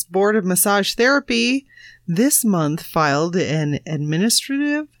state's Board of Massage Therapy this month filed an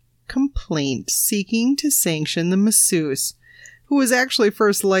administrative complaint seeking to sanction the masseuse, who was actually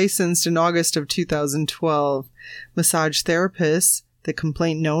first licensed in August of 2012. Massage therapists, the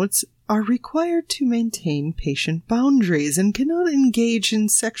complaint notes, are required to maintain patient boundaries and cannot engage in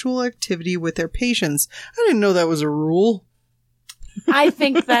sexual activity with their patients. I didn't know that was a rule. I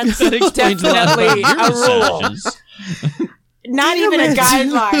think that's That explains a lot definitely about your a rule. massages. Not Damn even a it.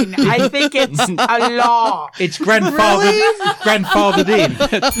 guideline. I think it's a law. It's grandfathered in.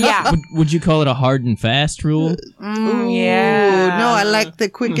 Yeah. Would you call it a hard and fast rule? Yeah. Ooh, no, I like the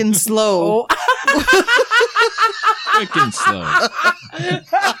quick and slow. Oh. Quick and slow.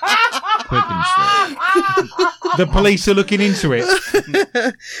 Quick and slow. The police are looking into it.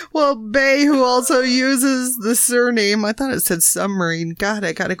 Well, Bay, who also uses the surname, I thought it said submarine. God,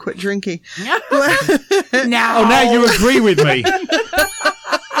 I gotta quit drinking. Now. Oh, now you agree with me.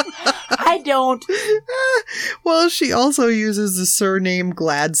 I don't. Well, she also uses the surname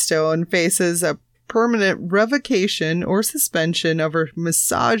Gladstone, faces a permanent revocation or suspension of her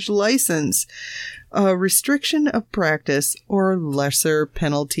massage license, a restriction of practice, or lesser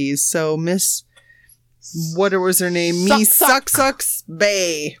penalties. So, Miss, what was her name? Mqta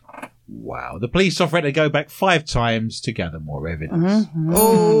Bay. Wow. The police offer her to go back 5 times to gather more evidence.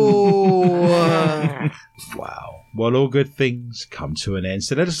 Oh. Wow. Well, all good things come to an end.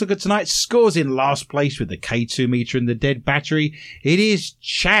 So let us look at tonight's scores. In last place with the K2 meter and the dead battery, it is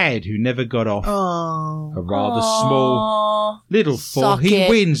Chad, who never got off. Oh. A rather small little 4. Suck He it.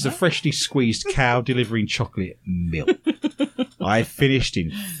 wins the freshly squeezed cow delivering chocolate milk. I finished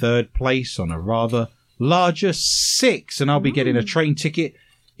in 3rd place on a rather larger 6, and I'll be getting a train ticket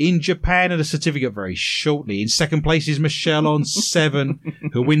in Japan and a certificate very shortly. In 2nd place is Michelle on 7,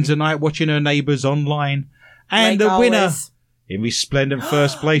 who wins a night watching her neighbours online. And Like the winner always. in resplendent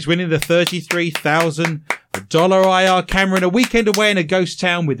 1st place, winning the $33,000 IR camera and a weekend away in a ghost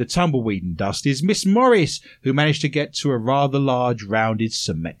town with the tumbleweed and dust, is Miss Morris, who managed to get to a rather large, rounded,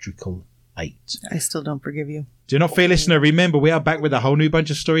 symmetrical 8. I still don't forgive you. Do not fear, listener. Remember, we are back with a whole new bunch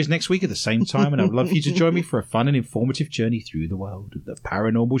of stories next week at the same time, and I'd love for you to join me for a fun and informative journey through the world of the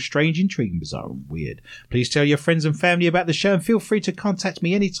paranormal, strange, intriguing, bizarre, and weird. Please tell your friends and family about the show, and feel free to contact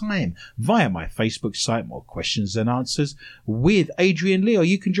me anytime via my Facebook site, More Questions Than Answers with Adrian Lee, or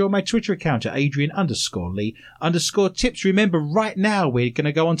you can join my Twitter account at Adrian_Lee_tips. Remember, right now we're going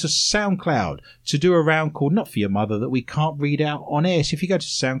to go on to SoundCloud to do a round called Not For Your Mother that we can't read out on air. So if you go to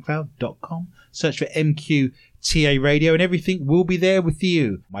soundcloud.com, search for MQTA Radio, and everything will be there with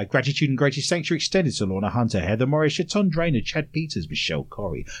you. My gratitude and greatest thanks are extended to Lorna Hunter, Heather Morris, Shaton Drainer, Chad Peters, Michelle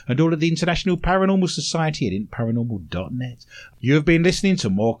Corrie, and all of the International Paranormal Society at intparanormal.net. You have been listening to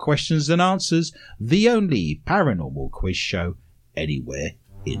More Questions Than Answers, the only paranormal quiz show anywhere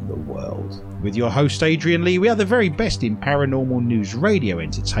in the world. With your host Adrian Lee, we are the very best in paranormal news radio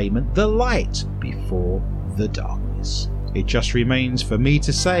entertainment, the light before the darkness. It just remains for me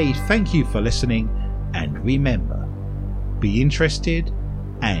to say thank you for listening, and remember, be interested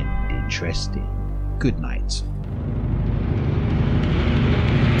and interesting. Good night.